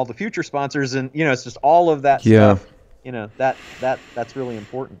out to all the future sponsors, and it's just all of that stuff. That's really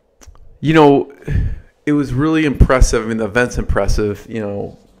important. It was really impressive. I mean, the event's impressive.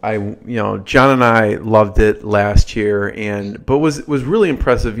 John and I loved it last year, but was really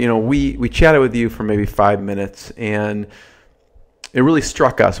impressive. We chatted with you for maybe 5 minutes, and it really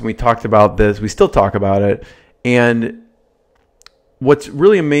struck us when we talked about this. We still talk about it, and what's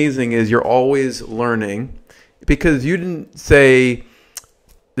really amazing is you're always learning, because you didn't say,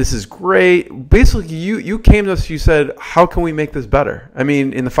 this is great. Basically, you came to us, you said, how can we make this better? I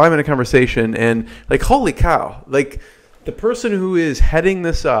mean, in the 5-minute conversation, and like, holy cow, like, the person who is heading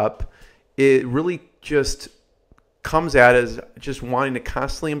this up, it really just comes at as just wanting to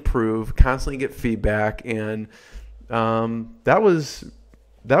constantly improve, constantly get feedback, and that was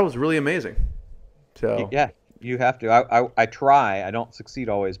really amazing. So yeah, you have to. I try. I don't succeed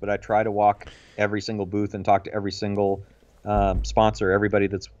always, but I try to walk every single booth and talk to every single sponsor, everybody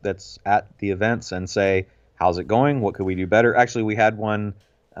that's at the events, and say, how's it going? What could we do better? Actually, we had one.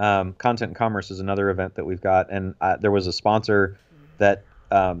 Content and Commerce is another event that we've got, and there was a sponsor that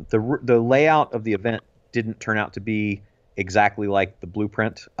the layout of the event didn't turn out to be exactly like the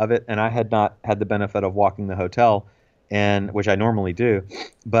blueprint of it, and I had not had the benefit of walking the hotel, and which I normally do,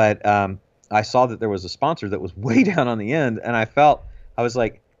 but I saw that there was a sponsor that was way down on the end, and I was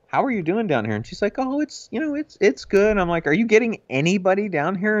like, how are you doing down here? And she's like, oh, it's good. And I'm like, are you getting anybody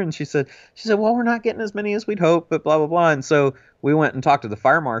down here? And she said, well, we're not getting as many as we'd hope, but blah, blah, blah. And so we went and talked to the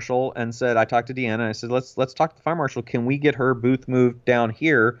fire marshal and said, I talked to Deanna, and I said, let's talk to the fire marshal. Can we get her booth moved down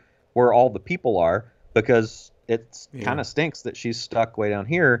here where all the people are? Because it kind of stinks that she's stuck way down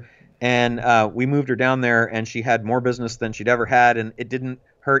here. And we moved her down there, and she had more business than she'd ever had, and it didn't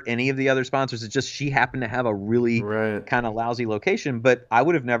hurt any of the other sponsors. It's just she happened to have a really kind of lousy location, but I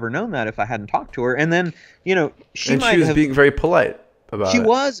would have never known that if I hadn't talked to her. And then, she was being very polite about it. She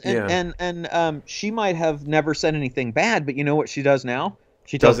was, and she might have never said anything bad, but you know what she does now?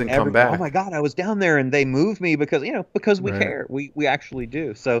 She doesn't come back. Oh my God, I was down there and they moved me because we care. We actually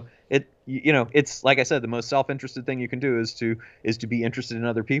do. So it's like I said, the most self-interested thing you can do is to be interested in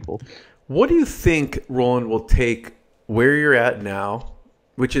other people. What do you think, Roland, will take where you're at now,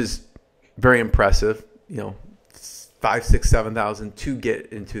 which is very impressive, 5,000, 6,000, 7,000 to get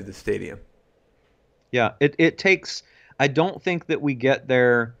into the stadium? Yeah, it takes. I don't think that we get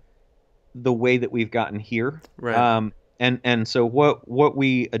there the way that we've gotten here. Right. And so what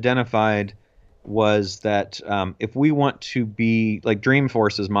we identified was that if we want to be like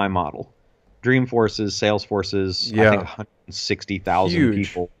Dreamforce is my model. Dreamforce is Salesforce's, I think 160,000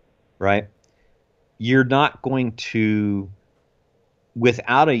 people, right? You're not going to,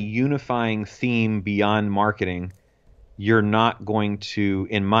 without a unifying theme beyond marketing, you're not going to,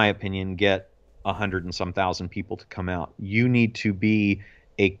 in my opinion, get 100 and some thousand people to come out. You need to be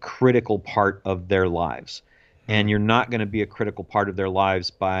a critical part of their lives. And you're not going to be a critical part of their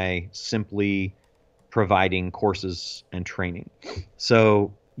lives by simply providing courses and training.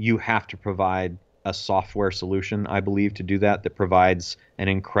 So you have to provide a software solution, I believe, to do that provides an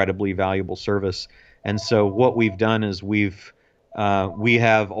incredibly valuable service. And so what we've done is we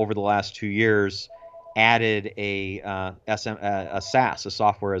have over the last 2 years added a SaaS, a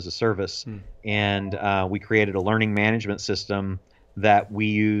software as a service, and we created a learning management system that we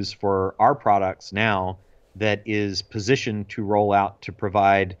use for our products now that is positioned to roll out to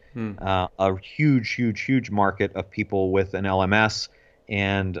provide a huge market of people with an LMS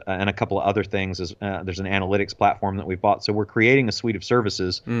and a couple of other things. There's an analytics platform that we've bought. So we're creating a suite of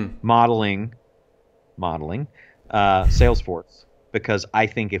services modeling Salesforce, because I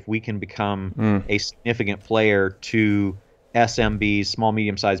think if we can become a significant player to SMBs, small,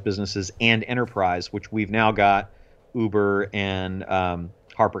 medium-sized businesses, and enterprise, which we've now got Uber and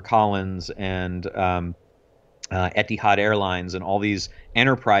HarperCollins and Etihad Airlines and all these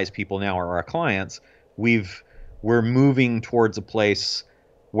enterprise people now are our clients. We're moving towards a place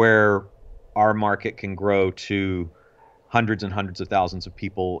where our market can grow to hundreds and hundreds of thousands of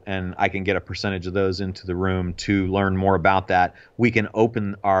people, and I can get a percentage of those into the room to learn more about that. We can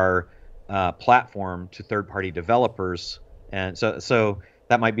open our platform to third-party developers, and so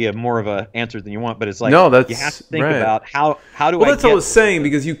that might be more of an answer than you want, but it's like you have to think about how do I. Well, that's what I was saying,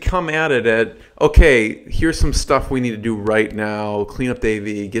 because you come at it at, okay, here's some stuff we need to do right now, clean up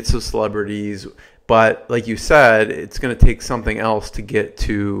the AV, get some celebrities, but like you said, it's going to take something else to get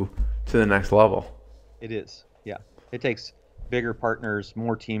to the next level. It is, yeah. It takes bigger partners,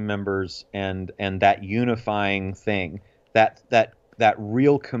 more team members, and that unifying thing, that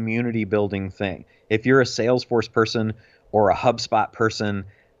real community building thing. If you're a Salesforce person or a HubSpot person,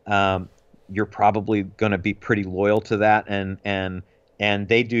 you're probably going to be pretty loyal to that, and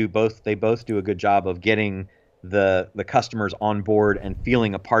they both do a good job of getting the customers on board and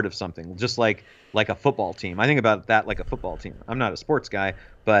feeling a part of something, just like a football team. I think about that like a football team. I'm not a sports guy,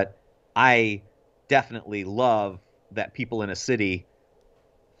 but I definitely love that people in a city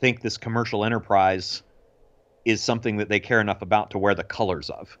think this commercial enterprise is something that they care enough about to wear the colors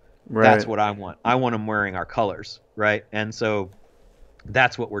of. Right. That's what I want. I want them wearing our colors, right? And so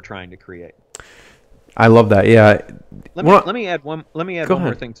that's what we're trying to create. I love that. Yeah. Let me add one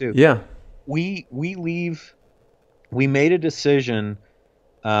more thing too. Yeah. We made a decision.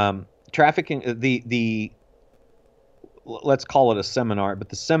 Trafficking the let's call it a seminar, but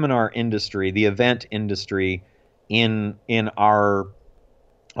the seminar industry, the event industry in our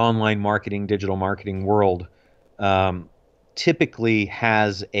online marketing, digital marketing world, typically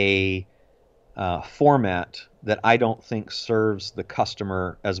has a format that I don't think serves the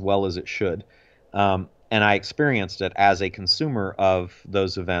customer as well as it should. And I experienced it as a consumer of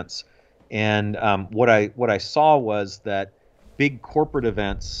those events. And what I saw was that big corporate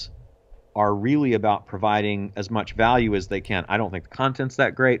events are really about providing as much value as they can. I don't think the content's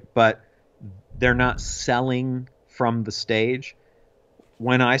that great, but they're not selling from the stage.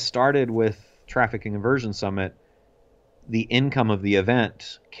 When I started with Traffic and Conversion Summit, the income of the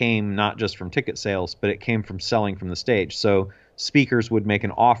event came not just from ticket sales, but it came from selling from the stage. So speakers would make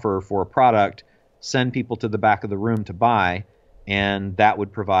an offer for a product, send people to the back of the room to buy, and that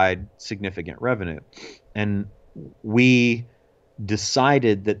would provide significant revenue. And we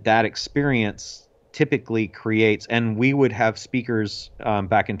decided that experience typically creates, and we would have speakers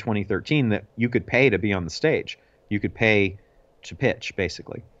back in 2013 that you could pay to be on the stage. You could pay to pitch,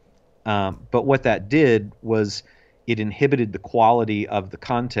 basically. But what that did was it inhibited the quality of the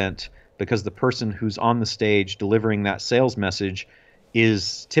content, because the person who's on the stage delivering that sales message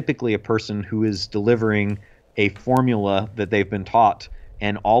is typically a person who is delivering a formula that they've been taught,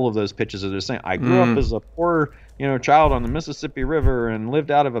 and all of those pitches are the same. I grew up as a poor, child on the Mississippi River and lived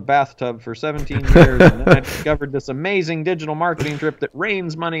out of a bathtub for 17 years, and then I discovered this amazing digital marketing trip that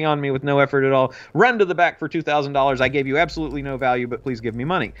rains money on me with no effort at all. Run to the back for $2,000. I gave you absolutely no value, but please give me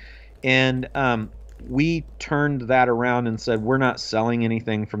money. And we turned that around and said, we're not selling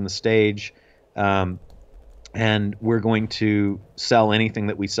anything from the stage, and we're going to sell anything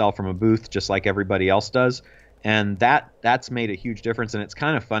that we sell from a booth, just like everybody else does. And that's made a huge difference. And it's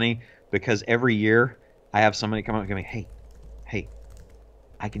kind of funny, because every year I have somebody come up and go, hey,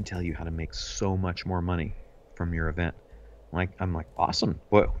 I can tell you how to make so much more money from your event. I'm like, awesome.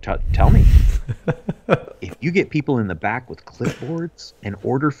 What? Tell me. If you get people in the back with clipboards and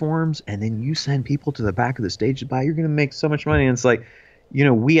order forms, and then you send people to the back of the stage to buy, you're going to make so much money. And it's like,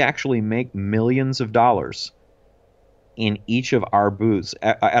 we actually make millions of dollars in each of our booths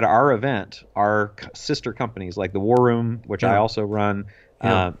at our event. Our sister companies like the War Room, which I also run,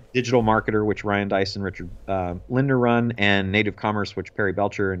 DigitalMarketer, which Ryan Dice and Richard Linder run, and Native Commerce, which Perry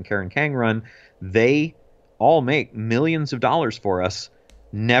Belcher and Karen Kang run, they all make millions of dollars for us,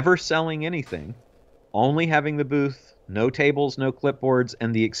 never selling anything, only having the booth, no tables, no clipboards,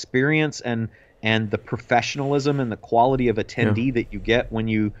 and the experience and the professionalism and the quality of attendee that you get when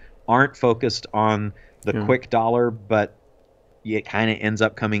you aren't focused on the quick dollar, but it kind of ends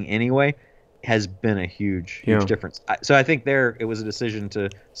up coming anyway, has been a huge difference. So I think it was a decision to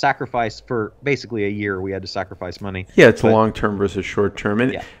sacrifice for basically a year. We had to sacrifice money. Yeah, it's long-term versus short-term.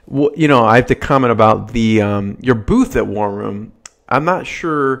 And, I have to comment about the your booth at War Room. I'm not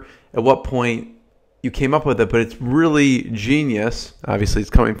sure at what point you came up with it, but it's really genius. Obviously, it's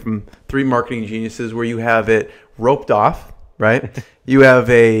coming from three marketing geniuses, where you have it roped off, right? You have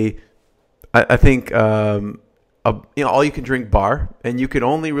I think all you can drink bar, and you could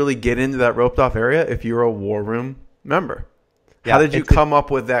only really get into that roped off area if you're a War Room member. How did you come up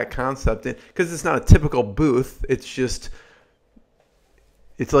with that concept? Because it's not a typical booth. It's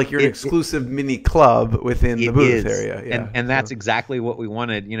like you're an exclusive mini club within the booth area. Yeah. And that's exactly what we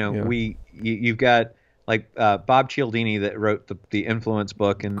wanted. You've got like Bob Cialdini, that wrote the Influence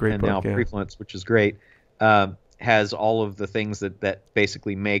book and now Prefluence, which is great, has all of the things that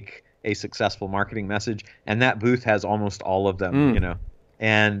basically make a successful marketing message, and that booth has almost all of them,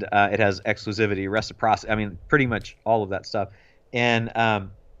 and it has exclusivity, reciprocity, I mean, pretty much all of that stuff. And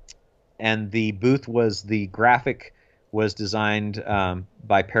the booth the graphic was designed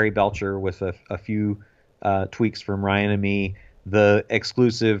by Perry Belcher with a few tweaks from Ryan and me. The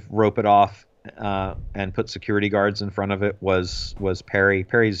exclusive rope it off and put security guards in front of it was Perry.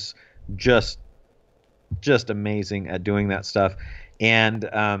 Perry's just amazing at doing that stuff. And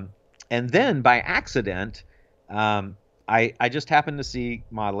then by accident, I just happened to see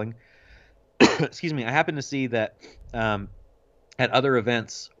modeling. Excuse me. I happened to see that at other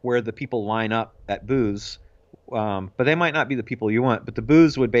events where the people line up at booths, but they might not be the people you want, but the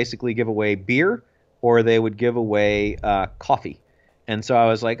booths would basically give away beer, or they would give away coffee. And so I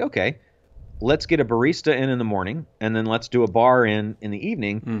was like, okay, let's get a barista in the morning, and then let's do a bar in the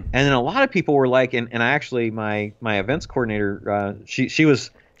evening. And then a lot of people were like, and I actually, my events coordinator, she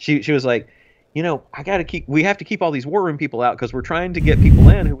was like, we have to keep all these War Room people out, because we're trying to get people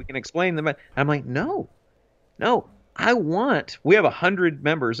in who we can explain them. I'm like, no, we have 100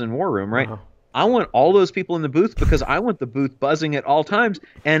 members in War Room, right? I want all those people in the booth, because I want the booth buzzing at all times,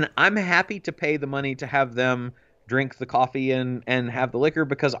 and I'm happy to pay the money to have them drink the coffee and have the liquor,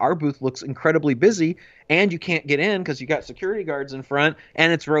 because our booth looks incredibly busy, and you can't get in because you got security guards in front,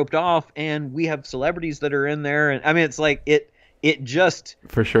 and it's roped off, and we have celebrities that are in there. And I mean, it's like it just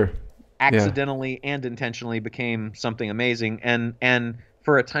for sure accidentally and intentionally became something amazing. And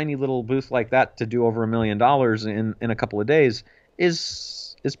for a tiny little booth like that to do over $1 million in a couple of days is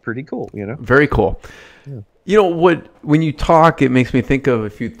pretty cool, Very cool. When you talk, it makes me think of a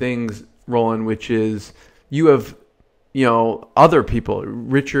few things, Roland, which is you have other people,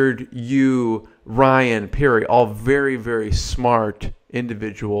 Richard, you, Ryan, Perry, all very, very smart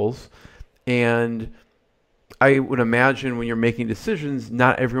individuals. And I would imagine when you're making decisions,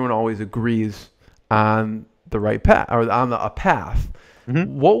 not everyone always agrees on the right path or on a path.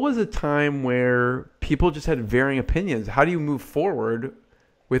 What was a time where people just had varying opinions? How do you move forward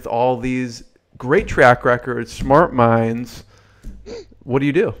with all these great track records, smart minds? What do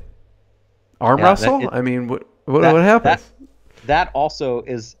you do? Arm wrestle? I mean, what happens? That also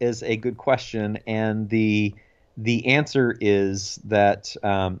is a good question, and the answer is that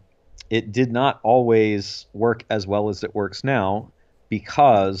it did not always work as well as it works now,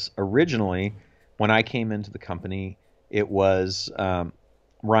 because originally when I came into the company, it was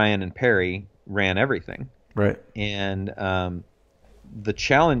Ryan and Perry ran everything. Right. And the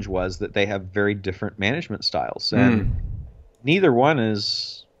challenge was that they have very different management styles, and neither one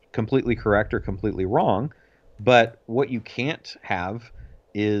is completely correct or completely wrong. But what you can't have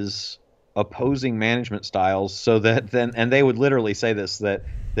is opposing management styles, so that then, and they would literally say this, that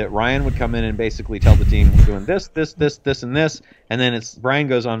Ryan would come in and basically tell the team, we're doing this, this, this, this, and this, and then it's Ryan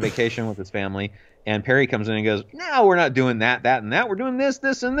goes on vacation with his family, and Perry comes in and goes, no, we're not doing that, that, and that. We're doing this,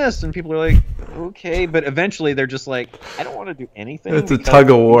 this, and this. And people are like, okay. But eventually they're just like, I don't want to do anything. It's a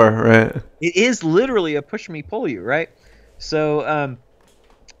tug of war, right? It is literally a push me, pull you, right? So,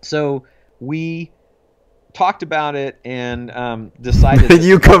 so we talked about it and decided.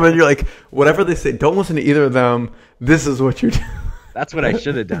 You come in, you're like, whatever they say, don't listen to either of them. This is what you're doing. That's what I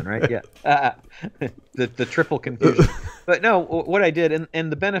should have done, right? Yeah. The triple confusion. But no, what I did,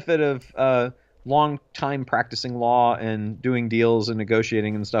 and the benefit of long time practicing law and doing deals and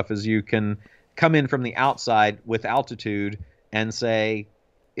negotiating and stuff, is you can come in from the outside with altitude and say,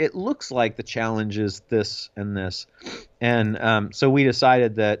 it looks like the challenge is this and this. And so we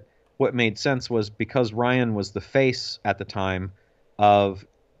decided that what made sense was, because Ryan was the face at the time of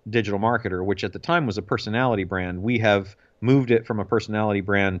DigitalMarketer, which at the time was a personality brand. We have moved it from a personality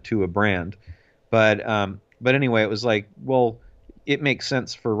brand to a brand. But anyway, it was like, well, it makes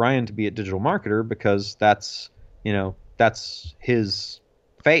sense for Ryan to be at DigitalMarketer because that's his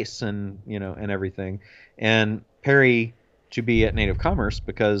face and, and everything. And Perry to be at Native Commerce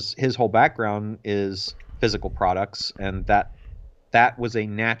because his whole background is physical products, and that was a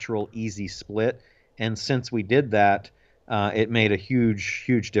natural, easy split. And since we did that, it made a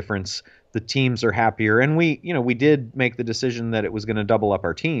huge difference. The teams are happier, and we did make the decision that it was going to double up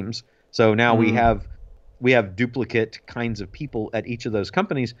our teams. So now we have duplicate kinds of people at each of those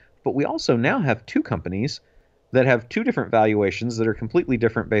companies, but we also now have two companies that have two different valuations that are completely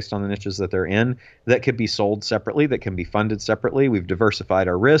different based on the niches that they're in, that could be sold separately, that can be funded separately. We've diversified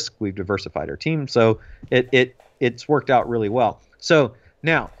our risk, we've diversified our team, so it's worked out really well. So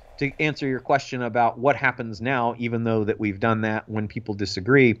now, to answer your question about what happens now, even though that we've done that when people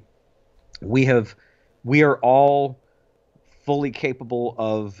disagree, we are all fully capable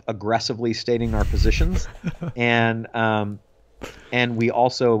of aggressively stating our positions, and we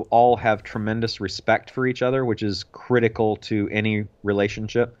also all have tremendous respect for each other, which is critical to any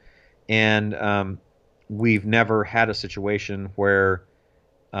relationship. And we've never had a situation where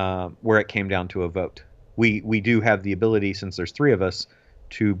it came down to a vote. We do have the ability, since there's three of us,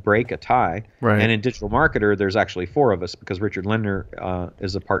 to break a tie. Right. And in Digital Marketer, there's actually four of us, because Richard Lindner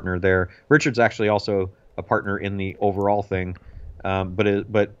is a partner there. Richard's actually also a partner in the overall thing,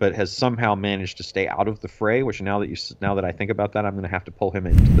 but has somehow managed to stay out of the fray. Which now that I think about that, I'm going to have to pull him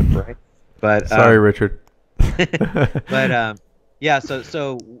into the fray. But sorry, Richard. But yeah,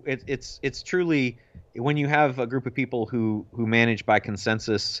 so it's truly, when you have a group of people who manage by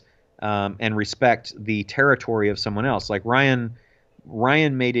consensus and respect the territory of someone else. Like Ryan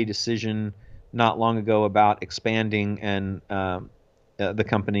made a decision not long ago about expanding and the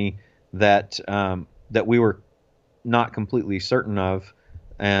company that we were not completely certain of,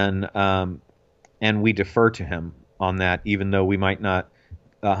 and we defer to him on that, even though we might not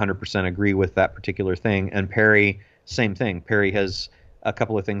 100% agree with that particular thing. And Perry, same thing. Perry has a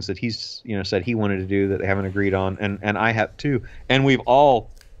couple of things that he's said he wanted to do that they haven't agreed on, and I have too. And we've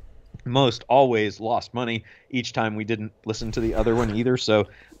most always lost money each time we didn't listen to the other one either. So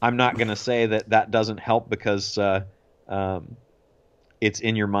I'm not going to say that doesn't help, because it's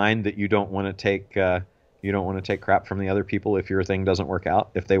in your mind that you don't want to take crap from the other people if your thing doesn't work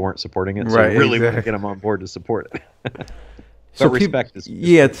out, if they weren't supporting it. So right, you really exactly. want to get them on board to support it. So respect is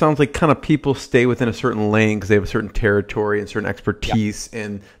yeah, it sounds like kind of people stay within a certain lane because they have a certain territory and certain expertise,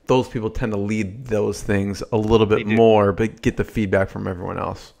 and those people tend to lead those things a little bit more, but get the feedback from everyone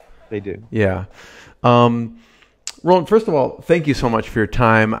else. They do. Yeah. Roland, first of all, thank you so much for your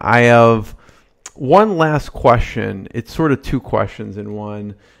time. I have one last question. It's sort of two questions in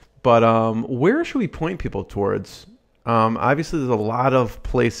one, but where should we point people towards? Obviously, there's a lot of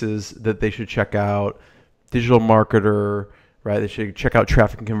places that they should check out. DigitalMarketer, right? They should check out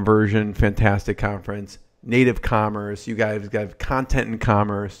Traffic and Conversion, fantastic conference. Native Commerce, you guys got Content and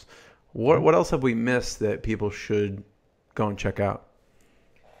Commerce. What else have we missed that people should go and check out?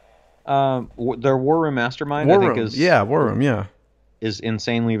 Their War Room Mastermind, War I think, Room. is War Room, is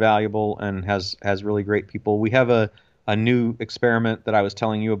insanely valuable and has really great people. We have a new experiment that I was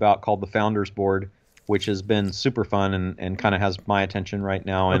telling you about called the Founders Board, which has been super fun and kind of has my attention right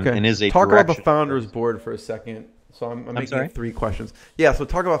now and, Okay. and is a talk about the direction. Founders Board for a second. So I'm making sorry? it 3 questions. Yeah, so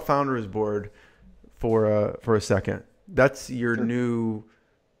talk about Founders Board for a second. That's your new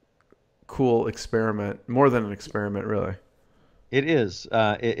cool experiment, more than an experiment, really. It is.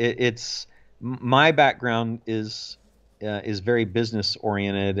 It's my background is very business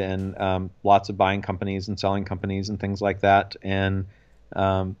oriented and lots of buying companies and selling companies and things like that. And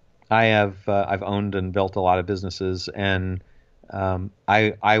I've owned and built a lot of businesses, and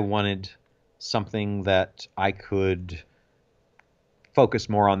I wanted something that I could focus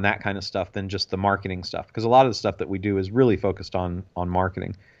more on that kind of stuff than just the marketing stuff, because a lot of the stuff that we do is really focused on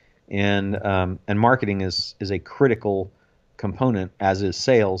marketing, and marketing is a critical component, as is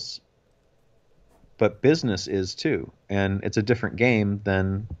sales, but business is too, and it's a different game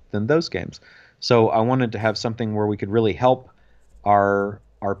than those games. So I wanted to have something where we could really help our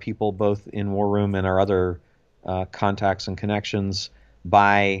people, both in War Room and our other contacts and connections,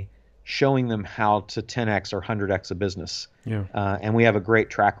 by showing them how to 10x or 100x a business. Yeah. And we have a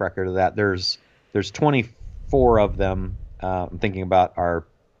great track record of that. There's 24 of them. I'm thinking about our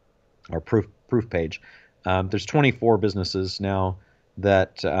proof page. There's 24 businesses now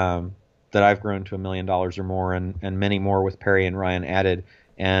that I've grown to $1 million or more, and many more with Perry and Ryan added.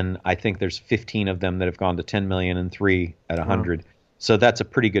 And I think there's 15 of them that have gone to 10 million and 3 at 100. Wow. So that's a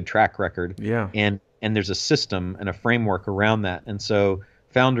pretty good track record. Yeah. And there's a system and a framework around that. And so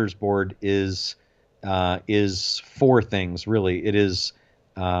Founders Board is 4 things really. It is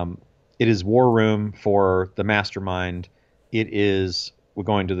War Room for the mastermind. We're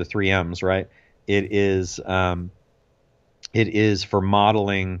going to the 3 M's, right? It is for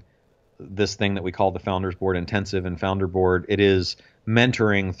modeling this thing that we call the Founders Board Intensive and Founder Board. It is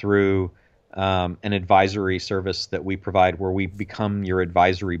mentoring through an advisory service that we provide, where we become your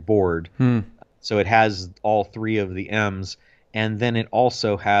advisory board. So it has all 3 of the M's, and then it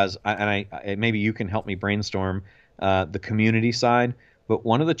also has, and maybe you can help me brainstorm the community side. But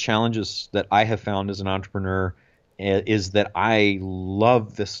one of the challenges that I have found as an entrepreneur is that I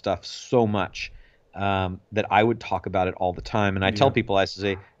love this stuff so much that I would talk about it all the time. And I tell people, I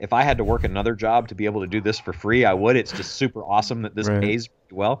say, if I had to work another job to be able to do this for free, I would. It's just super awesome that this pays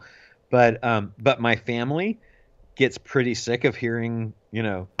really well. But my family gets pretty sick of hearing,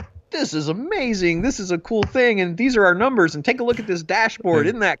 this is amazing, this is a cool thing, and these are our numbers, and take a look at this dashboard,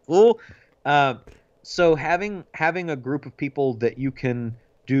 isn't that cool? So having a group of people that you can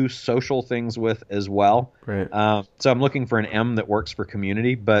do social things with as well. Right. So I'm looking for an M that works for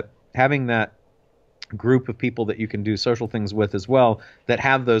community, but having that group of people that you can do social things with as well, that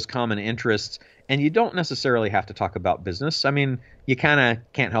have those common interests, and you don't necessarily have to talk about business. I mean, you kind of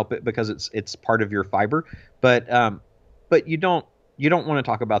can't help it because it's part of your fiber, but you don't want to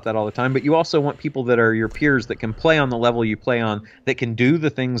talk about that all the time. But you also want people that are your peers, that can play on the level you play on, that can do the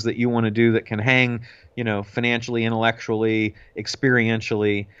things that you want to do, that can hang, financially, intellectually,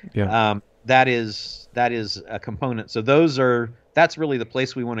 experientially. Yeah. That is a component. So that's really the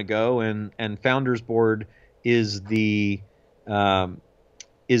place we want to go, and Founders Board is the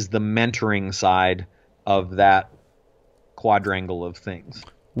mentoring side of that quadrangle of things.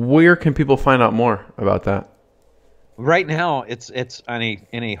 Where can people find out more about that? Right now, it's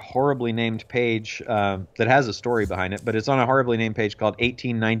in a horribly named page that has a story behind it, but it's on a horribly named page called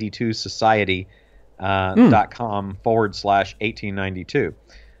 1892society.com/1892.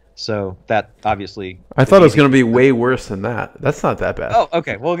 So that obviously... I thought it was going to be way worse than that. That's not that bad. Oh,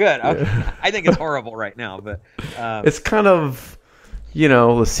 okay. Well, good. Yeah. I think it's horrible right now, but... it's kind of,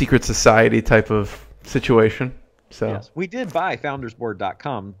 the secret society type of situation. So yes. We did buy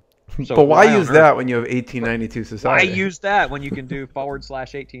foundersboard.com. So but why use that when you have 1892 society? Why use that when you can do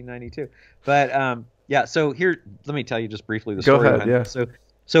 /1892? But yeah, so here, let me tell you just briefly the story. Go ahead, yeah.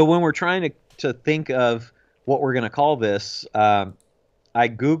 So when we're trying to think of what we're going to call this, I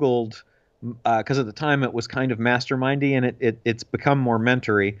Googled, because at the time it was kind of mastermindy, and it's become more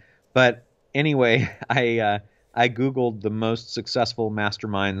mentory. But anyway, I Googled the most successful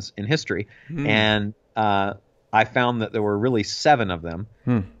masterminds in history, and I found that there were really 7 of them.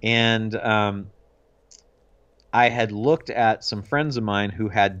 And I had looked at some friends of mine who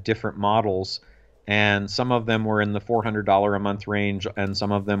had different models, and some of them were in the $400 a month range, and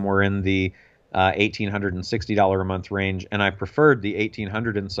some of them were in the $1,860 a month range, and I preferred the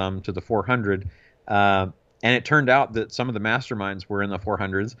 1,800 and some to the 400. And it turned out that some of the masterminds were in the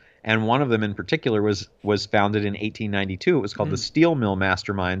 400s, and one of them in particular was founded in 1892. It was called the Steel Mill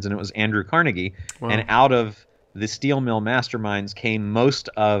Masterminds, and it was Andrew Carnegie. Wow. And out of the Steel Mill Masterminds came most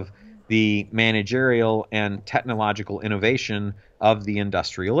of the managerial and technological innovation of the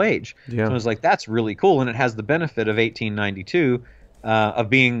industrial age. Yeah. So I was like, that's really cool, and it has the benefit of 1892. Of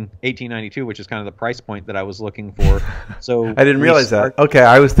being 1892, which is kind of the price point that I was looking for. So I didn't realize that. Okay,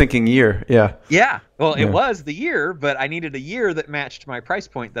 I was thinking year. Yeah. Yeah. Well, Yeah. it was the year, but I needed a year that matched my price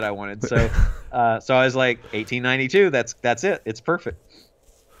point that I wanted. So, so I was like, 1892. That's it. It's perfect.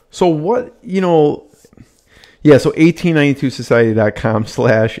 So what, yeah, so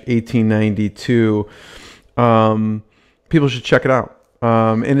 1892society.com/1892. People should check it out.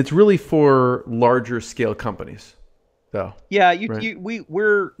 And it's really for larger scale companies, though. Yeah, Right.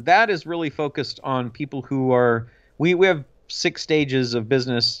 we're that is really focused on people who are we have 6 stages of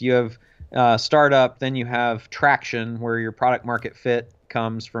business. You have startup, then you have traction, where your product market fit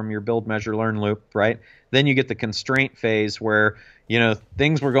comes from your build, measure, learn loop, right? Then you get the constraint phase where,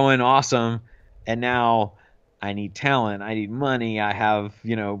 things were going awesome, and now I need talent, I need money, I have,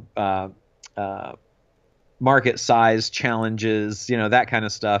 market size challenges, that kind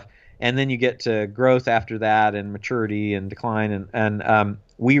of stuff. And then you get to growth after that, and maturity and decline. And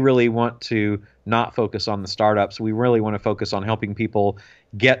we really want to not focus on the startups. We really want to focus on helping people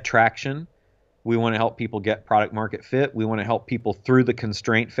get traction. We want to help people get product market fit. We want to help people through the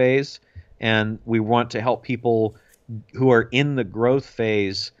constraint phase. And we want to help people who are in the growth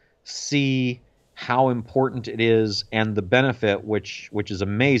phase see how important it is and the benefit, which is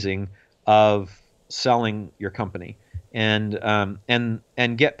amazing, of selling your company. And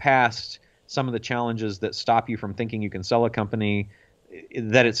get past some of the challenges that stop you from thinking you can sell a company,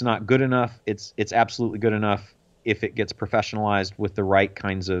 that it's not good enough. It's absolutely good enough if it gets professionalized with the right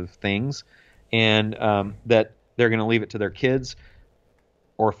kinds of things, and that they're going to leave it to their kids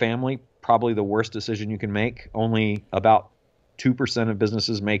or family. Probably the worst decision you can make. Only about 2% of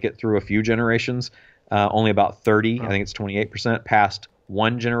businesses make it through a few generations. Only about 30, I think it's 28%, past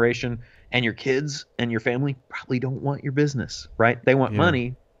one generation. And your kids and your family probably don't want your business, right? They want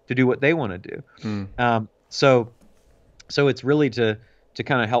money to do what they want to do. So it's really to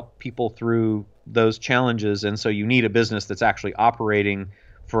kind of help people through those challenges. And so you need a business that's actually operating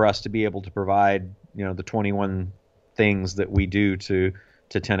for us to be able to provide, the 21 things that we do to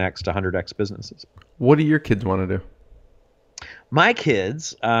 10x to 100x businesses. What do your kids want to do? My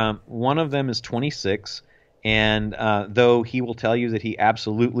kids, one of them is 26. And though he will tell you that he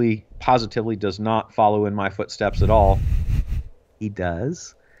absolutely, positively does not follow in my footsteps at all, he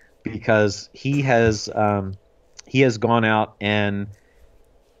does, because he has gone out and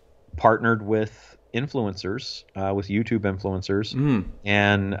partnered with influencers, with YouTube influencers,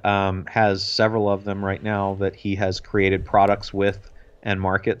 and has several of them right now that he has created products with and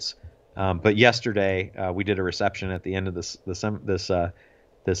markets. But yesterday we did a reception at the end of this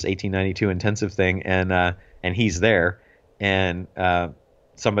 1892 intensive thing, and he's there, and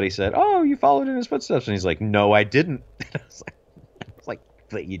somebody said, "Oh, you followed in his footsteps," and he's like, "No, I didn't." I was like,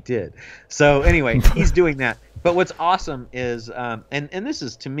 "But you did." So anyway, he's doing that. But what's awesome is, and this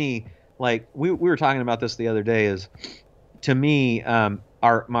is, to me, like we were talking about this the other day, is, to me,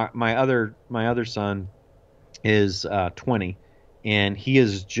 my other son is 20, and he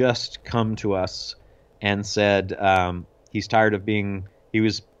has just come to us and said he's tired of being. He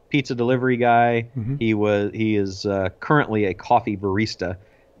was pizza delivery guy. He is currently a coffee barista,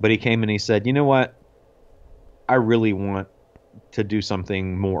 but he came and he said, "You know what? I really want to do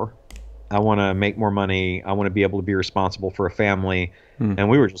something more. I want to make more money. I want to be able to be responsible for a family." And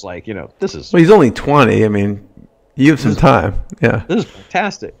we were just like, this is... Well, he's only 20. I mean, you have some time. Yeah. This is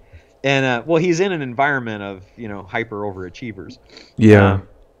fantastic. And, well, he's in an environment of, hyper overachievers. Yeah.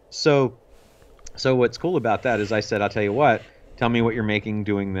 So what's cool about that is I said, "I'll tell you what, tell me what you're making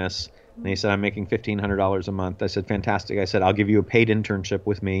doing this." And he said, "I'm making $1,500 a month." I said, "Fantastic." I said, "I'll give you a paid internship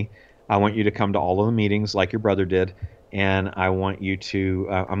with me. I want you to come to all of the meetings like your brother did. And I want you to,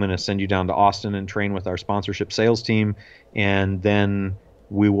 I'm going to send you down to Austin and train with our sponsorship sales team. And then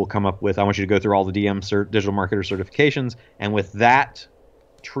we will come up with, I want you to go through all the digital marketer certifications. And with that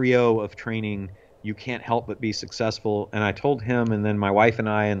trio of training, you can't help but be successful." And I told him, and then my wife and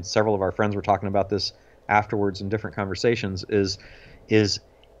I and several of our friends were talking about this afterwards in different conversations, is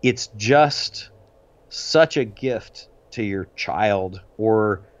it's just such a gift to your child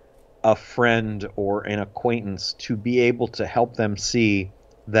or a friend or an acquaintance to be able to help them see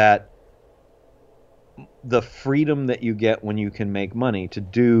that the freedom that you get when you can make money to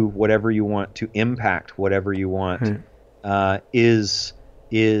do whatever you want, to impact whatever you want, is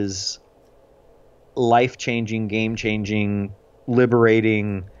life-changing, game-changing,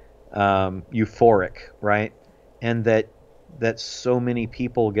 liberating, euphoric, right? And that so many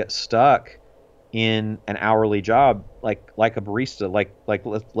people get stuck in an hourly job, like a barista, like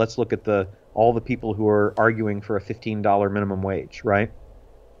let's look at all the people who are arguing for a $15 minimum wage, right?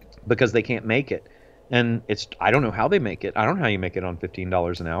 Because they can't make it. And I don't know how they make it. I don't know how you make it on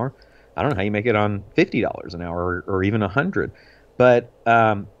 $15 an hour. I don't know how you make it on $50 an hour or even $100. But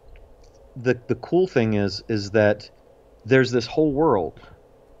the cool thing is that there's this whole world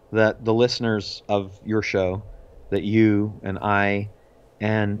that the listeners of your show, that you and I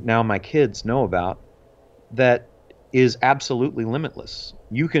and now my kids know about, that is absolutely limitless.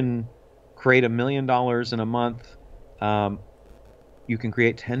 You can create $1 million in a month. You can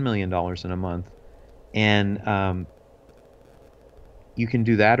create $10 million in a month. And you can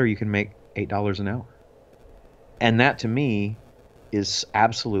do that, or you can make $8 an hour. And that, to me, is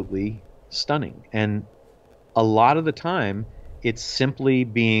absolutely stunning. And a lot of the time, it's simply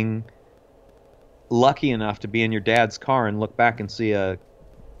being lucky enough to be in your dad's car and look back and see a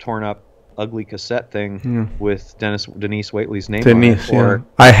torn up, ugly cassette thing with Denise Waitley's name on it. Yeah.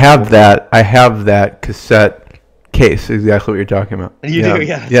 I have that cassette case. Exactly what you're talking about. You do,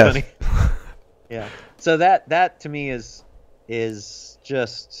 yeah. Yes. Funny. Yeah. So that to me is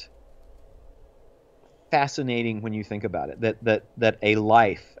just fascinating when you think about it. That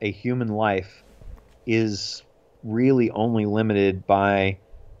a human life, is really only limited by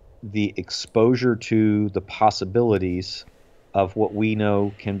the exposure to the possibilities of what we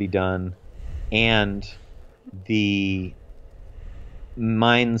know can be done, and the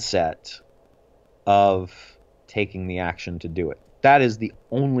mindset of taking the action to do it. That is the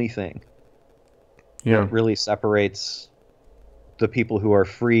only thing that really separates the people who are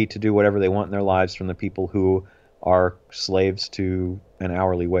free to do whatever they want in their lives from the people who are slaves to an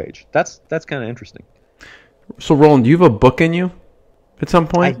hourly wage. That's kind of interesting. So, Roland, do you have a book in you at some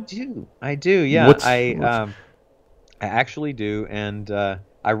point? I do. Yeah, I actually do, and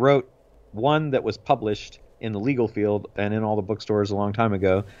I wrote one that was published in the legal field and in all the bookstores a long time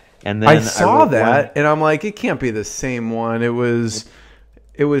ago. And then I saw that, and I'm like, it can't be the same one. It was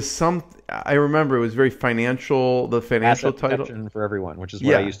some. I remember it was very financial. The financial Asset title Protection for Everyone, which is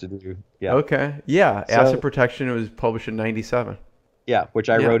what I used to do. Yeah. Okay. Yeah. So, Asset Protection. It was published in '97. Yeah, which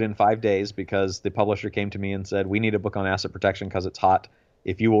I wrote in 5 days because the publisher came to me and said, "We need a book on asset protection because it's hot.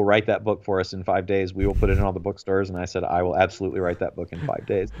 If you will write that book for us in 5 days, we will put it in all the bookstores." And I said, "I will absolutely write that book in 5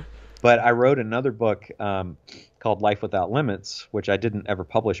 days." But I wrote another book called Life Without Limits, which I didn't ever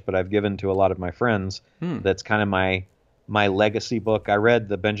publish, but I've given to a lot of my friends. That's kind of my legacy book. I read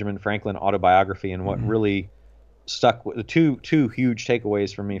the Benjamin Franklin autobiography, and what really stuck with the two huge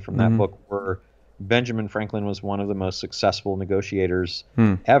takeaways for me from that book were Benjamin Franklin was one of the most successful negotiators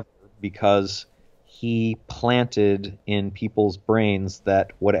ever, because he planted in people's brains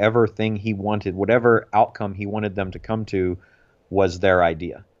that whatever thing he wanted, whatever outcome he wanted them to come to, was their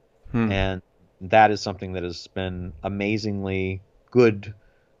idea. And that is something that has been amazingly good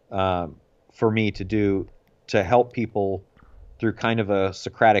for me to do, to help people through kind of a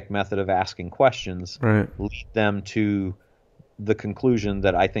Socratic method of asking questions, lead them to the conclusion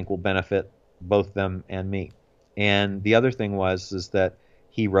that I think will benefit both them and me. And the other thing is that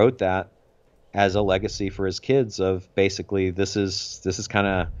he wrote that as a legacy for his kids of basically, this is kind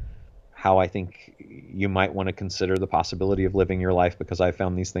of how I think you might want to consider the possibility of living your life, because I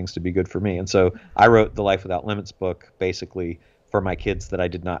found these things to be good for me. And so I wrote the Life Without Limits book basically for my kids that I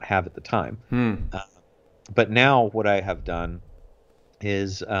did not have at the time. But now what I have done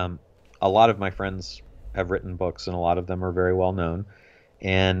is a lot of my friends have written books, and a lot of them are very well known.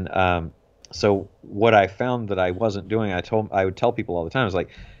 And so what I found that I wasn't doing, I would tell people all the time, I was like,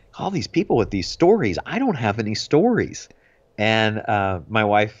 all these people with these stories, I don't have any stories. And my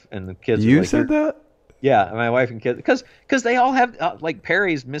wife and the kids You were like, said that? Yeah, my wife and kids, because they all have like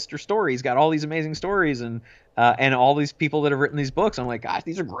Perry's Mr. Stories got all these amazing stories, and all these people that have written these books. I'm like, gosh,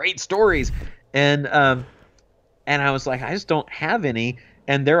 these are great stories. And I was like, I just don't have any.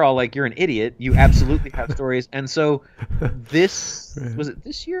 And they're all like, you're an idiot. You absolutely have stories. And so was it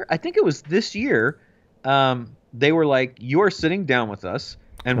this year? I think it was this year. They were like, you are sitting down with us,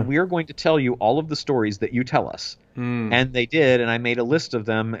 and we are going to tell you all of the stories that you tell us. And they did, and I made a list of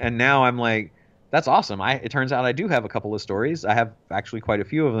them. And now I'm like, that's awesome. It turns out I do have a couple of stories. I have actually quite a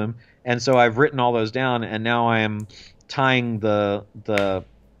few of them. And so I've written all those down, and now I am tying the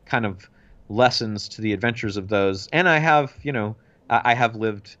kind of lessons to the adventures of those. And I have, I have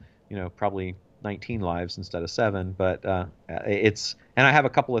lived, probably 19 lives instead of 7, but and I have a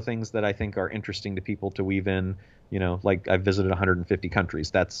couple of things that I think are interesting to people to weave in, like I've visited 150 countries.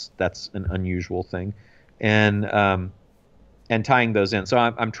 That's an unusual thing. And tying those in. So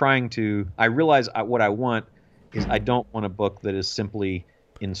I'm trying to, I realize what I want is I don't want a book that is simply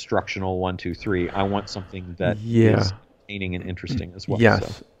instructional 1, 2, 3. I want something that Yeah. is entertaining and interesting as well.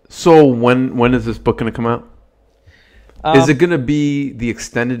 Yes. So when is this book going to come out? Is it going to be the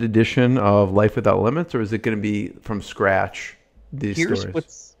extended edition of Life Without Limits, or is it going to be from scratch, these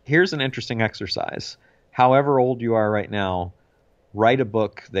stories? Here's an interesting exercise. However old you are right now, write a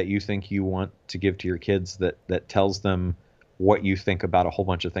book that you think you want to give to your kids that tells them what you think about a whole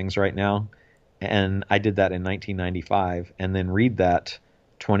bunch of things right now. And I did that in 1995, and then read that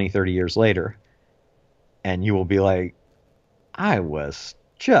 20, 30 years later, and you will be like, I was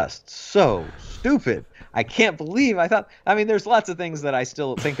just so stupid. I can't believe I thought. I mean, there's lots of things that I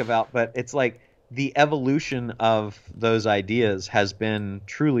still think about, but it's like the evolution of those ideas has been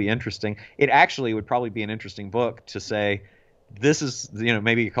truly interesting. It actually would probably be an interesting book to say, this is,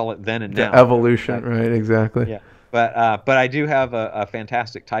 maybe you call it Then and Now. The evolution, right? Exactly. Yeah. But I do have a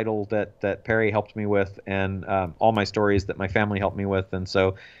fantastic title that Perry helped me with, and all my stories that my family helped me with, and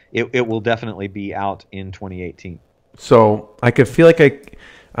so it will definitely be out in 2018. So I could feel like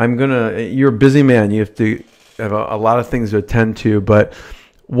you're a busy man. You have to have a lot of things to attend to, but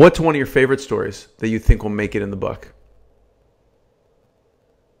what's one of your favorite stories that you think will make it in the book?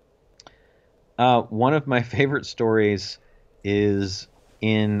 One of my favorite stories is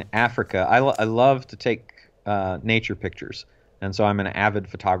in Africa. I love to take nature pictures, and so I'm an avid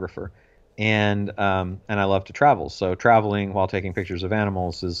photographer, and I love to travel. So traveling while taking pictures of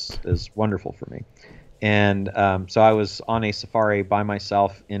animals is wonderful for me. And so I was on a safari by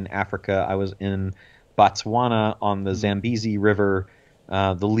myself in Africa. I was in Botswana on the Zambezi River.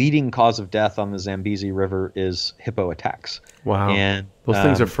 The leading cause of death on the Zambezi River is hippo attacks. Wow. And those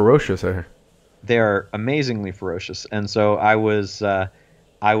things are ferocious there. They are amazingly ferocious. And so I was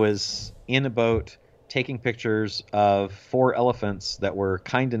in a boat taking pictures of 4 elephants that were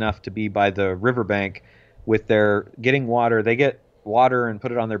kind enough to be by the riverbank with getting water. They get water and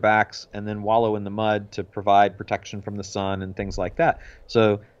put it on their backs and then wallow in the mud to provide protection from the sun and things like that.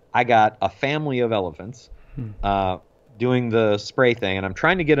 So I got a family of elephants doing the spray thing, and I'm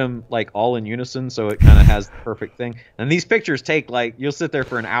trying to get them like all in unison so it kind of has the perfect thing. And these pictures take you'll sit there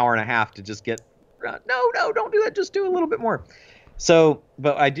for an hour and a half to just get, no, don't do that, just do a little bit more. So,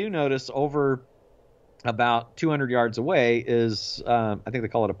 but I do notice over about 200 yards away is, I think they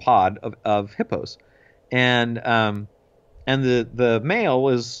call it a pod of hippos. And the male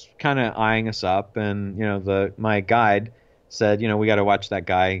is kind of eyeing us up, and my guide said, we got to watch that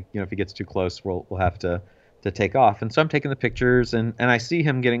guy. If he gets too close, we'll have to take off. And so I'm taking the pictures, and I see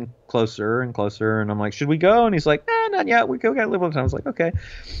him getting closer and closer, and I'm like, should we go? And he's like, nah, not yet. We gotta live on time. I was like, okay,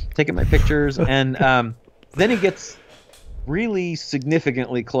 taking my pictures, and then he gets really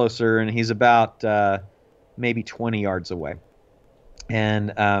significantly closer, and he's about maybe 20 yards away. And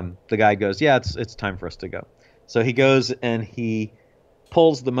the guy goes, yeah, it's time for us to go. So he goes and he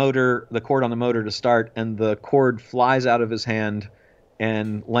pulls the cord on the motor to start, and the cord flies out of his hand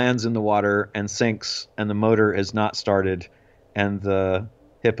and lands in the water and sinks, and the motor is not started, and the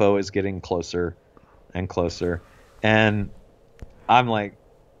hippo is getting closer and closer. And I'm like,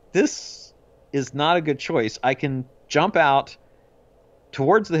 this is not a good choice. I can jump out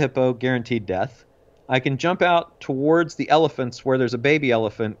towards the hippo, guaranteed death. I can jump out towards the elephants where there's a baby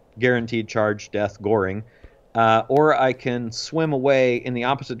elephant, guaranteed charge, death, goring. Or I can swim away in the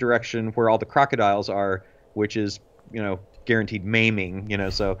opposite direction where all the crocodiles are, which is, guaranteed maiming,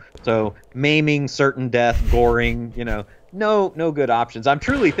 so maiming, certain death, goring, no good options. I'm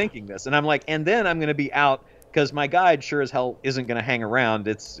truly thinking this, and I'm like, and then I'm going to be out because my guide sure as hell isn't going to hang around.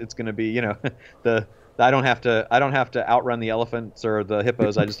 It's going to be, I don't have to outrun the elephants or the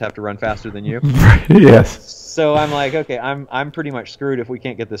hippos. I just have to run faster than you. Yes. So I'm like, okay, I'm pretty much screwed if we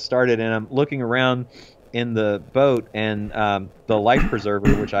can't get this started. And I'm looking around in the boat, and the life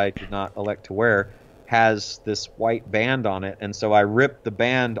preserver, which I did not elect to wear, has this white band on it. And so I ripped the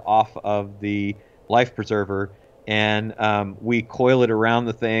band off of the life preserver, and we coil it around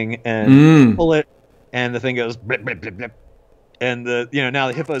the thing and pull it, and the thing goes blip, blip, blip, blip. And now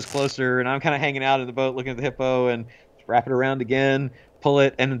the hippo's closer, and I'm kind of hanging out in the boat looking at the hippo, and wrap it around again, pull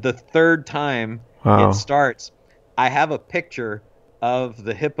it, and the third time it starts, I have a picture of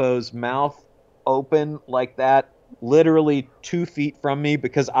the hippo's mouth open like that, literally 2 feet from me,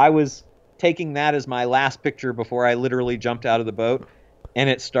 because I was taking that as my last picture before I literally jumped out of the boat, and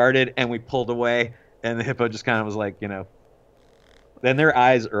it started, and we pulled away, and the hippo just kind of was like, then their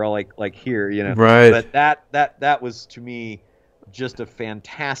eyes are all like here, Right. But that was to me just a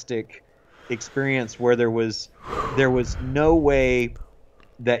fantastic experience where there was no way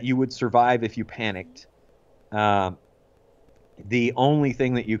that you would survive if you panicked. The only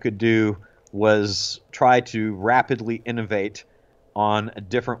thing that you could do was try to rapidly innovate on a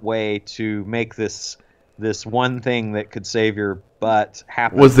different way to make this one thing that could save your butt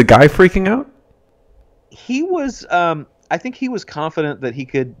happen. Was the guy freaking out? He was. I think he was confident that he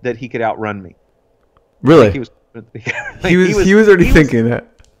could outrun me. Really? He was already thinking that.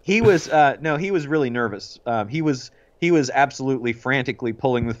 He was no, he was really nervous. He was absolutely frantically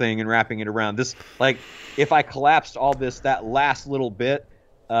pulling the thing and wrapping it around. This, like, if I collapsed all this, that last little bit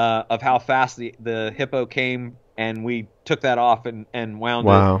of how fast the hippo came and we took that off and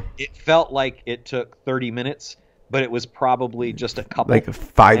wound it felt like it took 30 minutes, but it was probably just a couple, like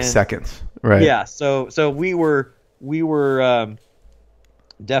 5 seconds, right? Yeah. So we were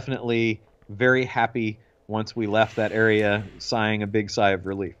definitely very happy once we left that area, sighing a big sigh of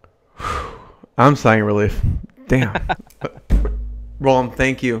relief. I'm sighing relief. Damn. Roland,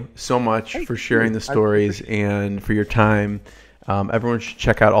 thank you so much for sharing the stories and for your time. Everyone should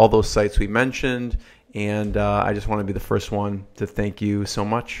check out all those sites we mentioned. And I just want to be the first one to thank you so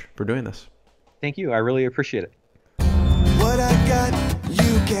much for doing this. Thank you. I really appreciate it. What I got,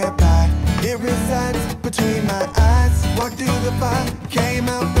 you can't buy. It resides between my eyes. Walked through the fire, came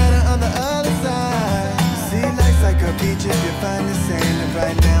out better on the other side. See, life's like a beach if you find the sand. And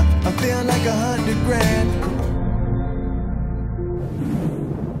right now, I'm feeling like $100 grand.